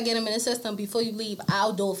once I get them in the system, before you leave,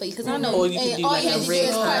 I'll do it for you because I know Or you can do all like you a have to do is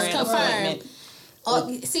press recurrent confirm. appointment.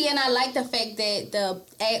 See, and I like the fact that the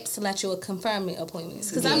apps let you confirm your appointments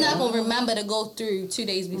because I'm not gonna remember to go through 2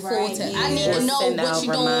 days before. Right, I need yeah. to know Send what out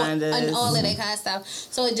you're doing reminders. and all of that kind of stuff.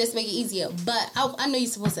 So it just make it easier. But I know you're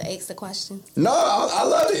supposed to ask the question. No, I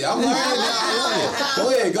love it. I'm learning now. I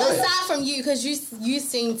love it. Go ahead. Aside from you, because you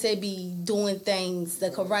seem to be doing things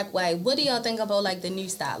the correct way. What do y'all think about like the new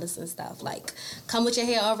stylists and stuff? Like, come with your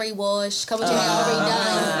hair already washed, come with your hair already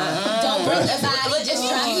done. Don't bring your body, just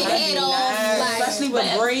try to get your head off. Like, Especially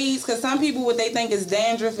with braids, because some people what they think is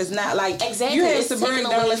dandruff is not like Exactly. You have It's suburban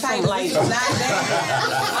taken away from, dermatitis, like- it's not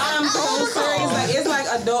dandruff. I'm so serious. Like it's like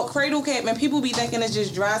adult cradle cap, and people be thinking it's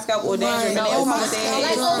just dry scalp or dandruff, and Right. they Oh, come my with their scalp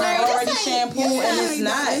hair is dry. already shampooed, and it's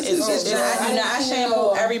not. It's just I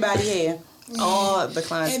shampoo everybody hair. all the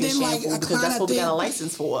clients And get then, like, shampoo a because that's client what we got a think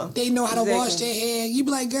license for. They know how to Exactly. wash their hair. You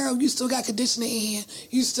be like, girl, you still got conditioner in here.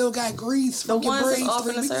 You still got grease The from your ones that's braids offering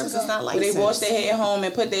 3 the weeks service ago. is not Where they licensed. wash their hair at home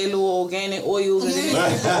and put their little organic oils and then Yeah.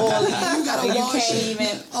 it's oily. You gotta and you wash can't it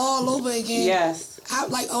even. all over again. Yes. I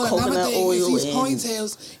like Coconut another thing oil is these and-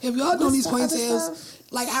 ponytails. If y'all doing these the other ponytails, stuff?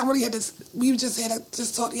 like I really had to. We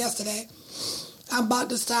just talked yesterday. I'm about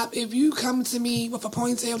to stop. If you come to me with a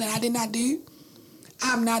ponytail that I did not do,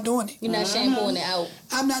 I'm not doing it. You're not shampooing it out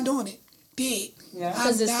I'm not doing it. Dead. Yeah.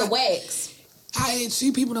 because it's the wax I had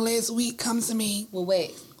 2 people the last week come to me with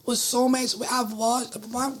wax. with so much. I've washed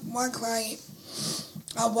one client.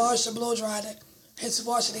 I washed the blow dryer. Had to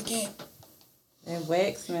wash it again. And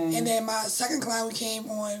wax, man. And then my second client we came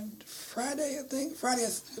on Friday, I think.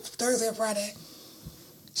 Thursday or Friday.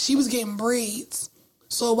 She was getting braids.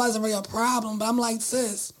 So it wasn't really a problem. But I'm like,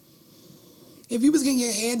 sis, if you was getting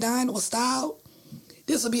your hair done or styled,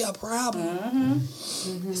 this would be a problem.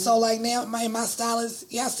 So like now, my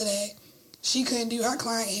stylist yesterday, she couldn't do her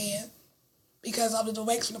client hair because of the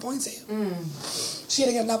wax from the ponytail. She had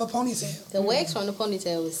to get another ponytail. The wax from the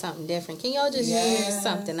ponytail is something different. Can y'all just Yeah. use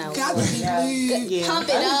something out? Got to be glued. Yeah. Pump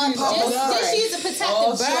it up. Pump it up. Just use a protective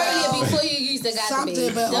Oh, barrier sure. before you use the got to Something,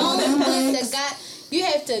 be. but Don't all them put wax. the got. You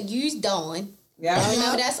have to use Dawn. Yeah.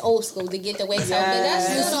 Remember that's old school to get the wax out, but that's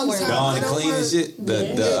Yeah. still don't work. Sometimes- Dawn It to don't clean and work. shit. The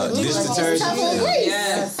dish It's tough detergent. on grease,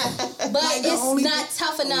 Yes. but Like, the it's only not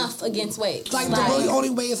tough enough against wax. Like the really only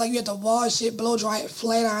way is like you have to wash it, blow dry it,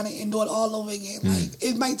 flat on it, and do it all over again. Like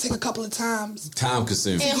it might take a couple of times, Time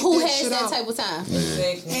consuming. And who Get that has shit that out. type of time?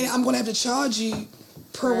 Exactly. and I'm gonna have to charge you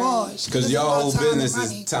per wash Because it's your a lot of whole time and business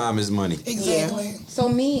money. is time is money. Exactly. So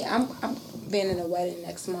me, I'm being in a wedding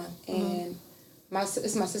next month, and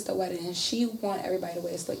it's my sister's wedding, and she want everybody to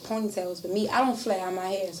wear slick ponytails. But me, I don't flat on my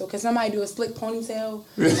hair. So can somebody do a slick ponytail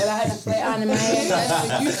without having to flat on in my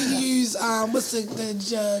hair? You can use what's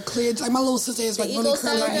the clear, like my little sister is like The really Eagle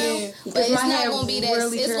curly style hair. now, but it's my not hair gonna be that.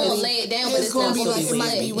 really It's gonna curly. lay it down, It's but it's gonna not be gonna like- be it might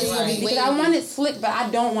slick. be It's gonna be wavy. Because I want it slick, but I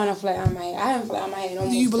don't want to flat on my hair. I haven't flat on my hair no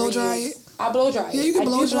more. Do you blow 3 dry years. it? I blow dry it. Yeah, you can I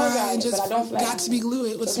blow do dry and just but I don't flat got to be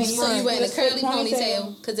glued with some Okay, So you spray. wearing a With a slick curly ponytail.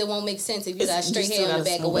 ponytail because it won't make sense if you got You straight still hair on the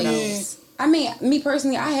gotta back of smooth it out. waves. I mean, me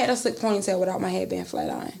personally, I had a slick ponytail without my hair being flat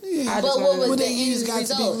on. Yeah. I But just what wanted was What the they use end got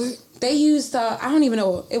to be result? glued. They used I don't even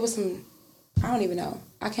know. It was some. I don't even know.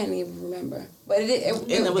 I can't even remember. But And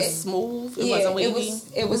it was smooth. It wasn't wavy.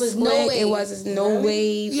 It was was no slick. wave. It was no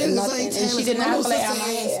wave Yeah, and it's nothing. like And she did my not little flat on sister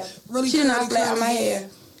my has hair. really She did not curly, flat on curly my hair. hair.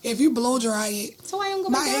 If you blow dry it, So why you don't go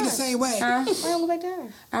my back hair there? the same way. Huh? Why you don't go back there?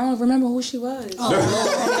 I don't remember who she was.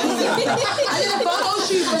 I did a photo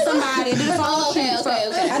shoot for somebody. I did a photo Oh, okay, shoot for, okay,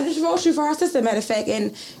 okay. I did a photo shoot for her sister, matter of fact,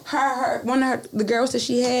 and one of the girls that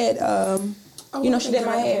she had, she did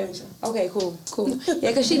my hair. Okay, cool. Yeah,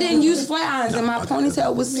 because she didn't use flat irons, and my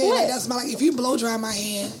ponytail was Yeah, slick. that's my like. If you blow dry my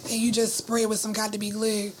hair and you just spray it with some got to be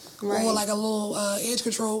glue Right. or like a little edge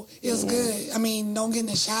control, it's good. I mean, don't get in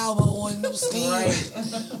the shower or no steam,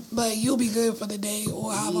 but you'll be good for the day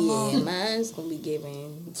or however Yeah, long. mine's gonna be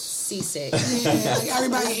giving C-section. Yeah, like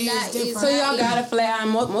everybody hair Not- is different. So y'all got a flat iron.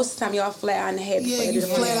 Most of the time, y'all flat iron the head. Yeah, before you do the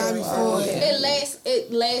flat iron ponytail. before. okay.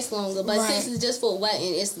 It lasts longer, but Right. since it's just for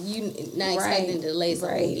wedding, it's you not expecting it to last a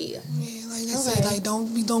whole Right. year. Yeah, like I said, like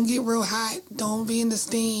don't get real hot. Don't be in the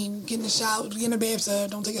steam. Get in the shower. Get in the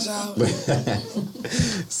bathtub. Don't take a shower.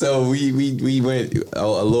 So we went a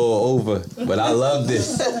little over, but I love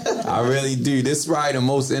this. I really do. This is probably the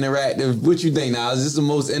most interactive. What you think now? Is this the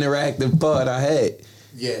most interactive part I had?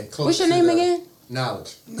 Yeah. Close What's your to name the again?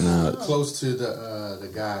 Knowledge. No. Close to the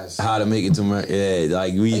guys. How to make it to my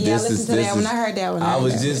like we. Yeah, I this listened is to this that one. is- I heard that one. I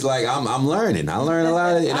was just like I'm learning. I learned a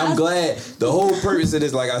lot, and I'm glad. The whole purpose of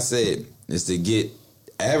this, like I said, is to get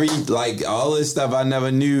all this stuff I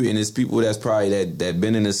never knew, and it's people that's probably that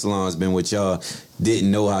been in the salons, been with y'all,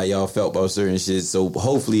 didn't know how y'all felt about certain shit. So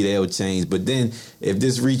hopefully they'll change. But then if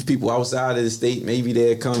this reach people outside of the state, maybe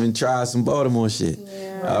they'll come and try some Baltimore shit,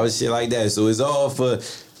 shit like that. So it's all for.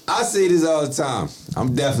 I say this all the time.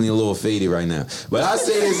 I'm definitely a little faded right now, but I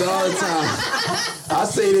say this all the time. I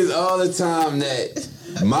say this all the time that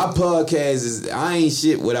my podcast is I ain't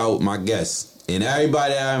shit without my guests, and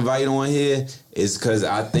everybody that I invite on here is because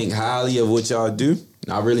I think highly of what y'all do.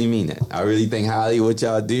 I really mean that. I really think highly of what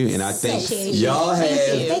y'all do, and I think y'all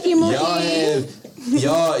have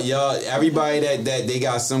y'all everybody that they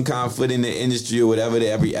got some kind of foot in the industry or whatever that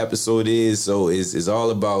every episode is. So it's all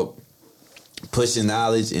about pushing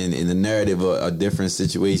knowledge and the narrative of different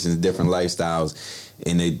situations, different lifestyles,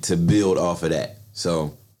 and to build off of that.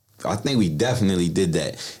 So I think we definitely did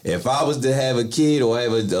that. If I was to have a kid or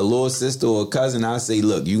have a little sister or a cousin, I'd say,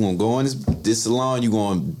 look, you gonna go in this salon, you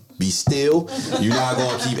gonna be still. You're not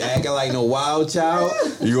gonna keep acting like no wild child.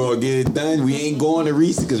 You're gonna get it done. We ain't going to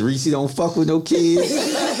Reese because Reese don't fuck with no kids.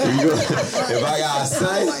 If I got a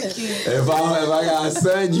son, if I got a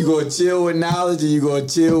son, you gonna chill with Knowledge and you gonna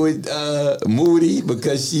chill with Moody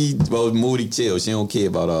because Moody chill. She don't care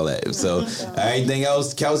about all that. So everything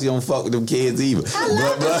else, Kelsey don't fuck with them kids either.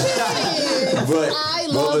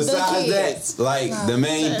 But besides that, like the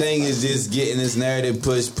main thing is just getting this narrative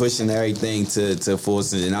pushing everything to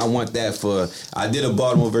force it. And I want that I did a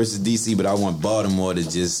Baltimore versus DC, but I want Baltimore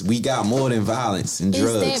to we got more than violence and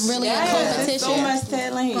drugs. Is that really a competition? So much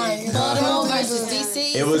talent here. Baltimore versus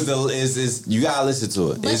DC. It was you gotta listen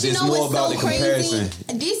to it. It's just more about the comparison.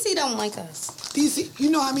 DC don't like us. DC, you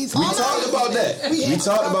know, I mean, we talked about that. We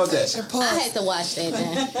talked about that. I had to watch that,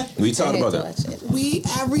 man. We talked about that. We've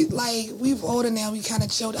older now. We kind of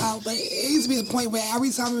chilled out, but it used to be the point where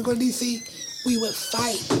every time we go to DC, we would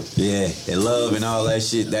fight. Yeah, and Love and all that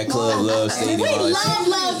shit. That club Love stadium. We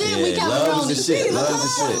love, then we got Love the shit. Love the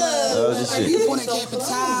shit. We won at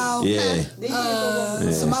Capital.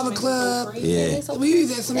 Yeah. Some other club. Yeah. We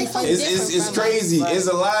used to some fights. It's crazy. It's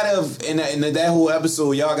a lot of in that whole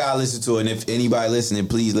episode. Y'all gotta listen to it. And if anybody listening,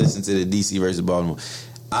 please listen to the DC versus Baltimore.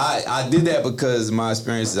 I did that because of my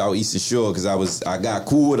experiences out Eastern Shore. Because I got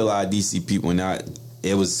cool with a lot of DC people, and I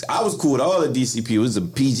was cool with all the DC people. It was the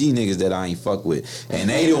PG niggas that I ain't fuck with, and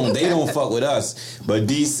they don't fuck with us. But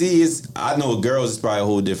DC is, I know girls is probably a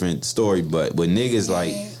whole different story, but with niggas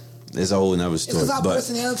like. It's a whole nother story. Because our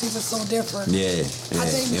personalities are so different. Yeah.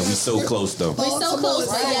 And we so close though. We're so close,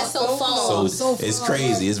 but yet so far. So it's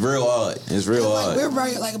crazy. It's real odd. It's real odd. We're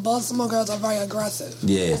very Baltimore girls are very aggressive.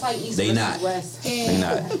 Yeah. They not. They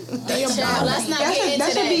not. They are Child, let's not get into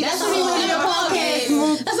that. That's what we want in your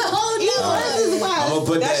podcast. That's a whole new one. I'm gonna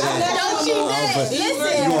put that in. Don't you dare.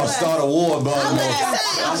 Listen. You gonna start a war, Baltimore.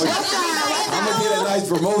 I'm gonna get a nice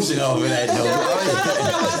promotion off of that though.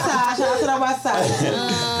 Shout out to the West Side.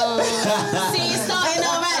 See, you starting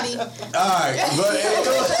already. Alright, but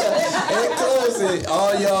in closing,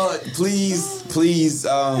 all y'all, please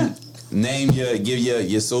give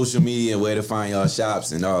your social media and where to find y'all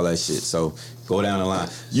shops and all that shit. So go down the line.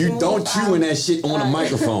 You don't chew in that shit on the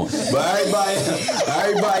microphone. But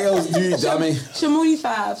everybody else do. I mean,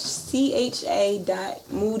 Shamoody5,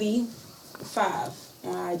 CHA.Moody5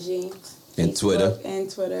 on IG and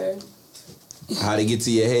Twitter. How to get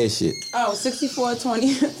to your hair shit. Oh,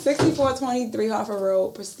 6423 Harford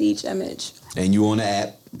Road, Prestige Image. And you on the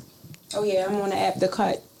app? Oh yeah, I'm on the app, The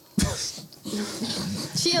Cut.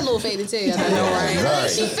 She a little faded too. I know, right?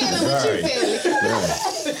 She feeling what you feeling.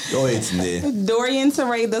 Go ahead, Tanea. Dorian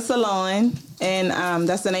Teray, the salon, and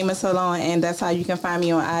that's the name of the salon, and that's how you can find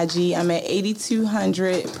me on IG. I'm at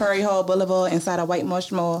 8200 Prairie Hall Boulevard inside of White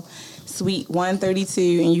Marsh Mall, Suite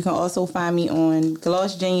 132, and you can also find me on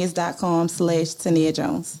glossgenius.com/Tanea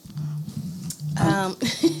Jones. My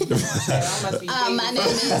name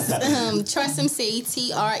is TressMC,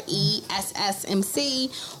 TRESSMC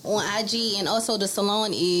on IG, and also the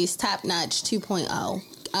salon is Top Notch 2.0,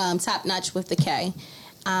 Top Notch with the K,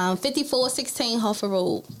 5416 Harford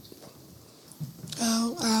Road.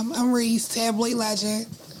 I'm Reese, Tabloid Legend.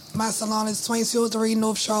 My salon is 2203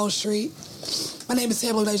 North Charles Street. My name is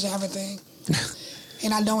Tabloid Legend Everything,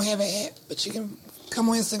 and I don't have an app, but you can come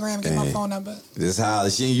on Instagram and get my phone number. This holla.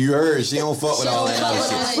 You heard. She don't fuck with all that other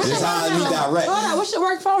shit. This holla me direct. Hold on, what's your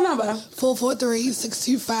work phone number?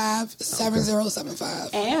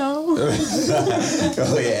 443-625-7075. Ow. Go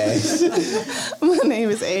ahead, Ash. My name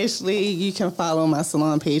is Ashley. You can follow my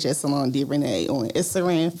salon page at Salon D Renee on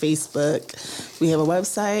Instagram, Facebook. We have a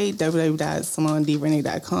website,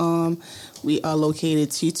 www.salondrenee.com. We are located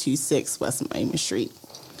 226 West Miami Street.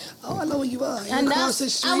 Oh, I know where you are. I know. I was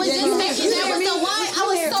just thinking that was the one. I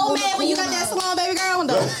was so mad when you got that salon, baby girl. On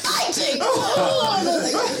the IG. It's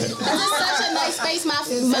such a nice space.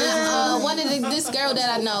 One of this girl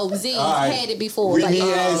that I know, Z, had it before. We need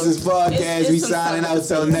ass this podcast. We signing out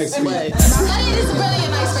till next week. But it is really a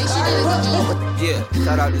nice space. She did a good job. Yeah,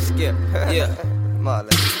 shout out to Skip. Yeah,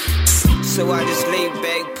 Marlon. So I just lay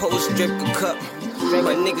back, post, drip a cup.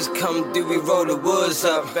 My niggas come through, we roll the woods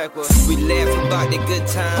up. We laugh about the good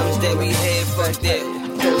times that we had. Fuck that,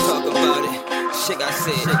 don't talk about it. Shit I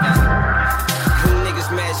said.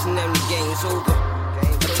 Niggas mashing them, the game's over. I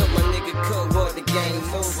told my nigga cut what the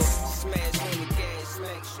game's over. Smash on the gas,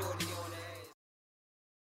 smack shorty on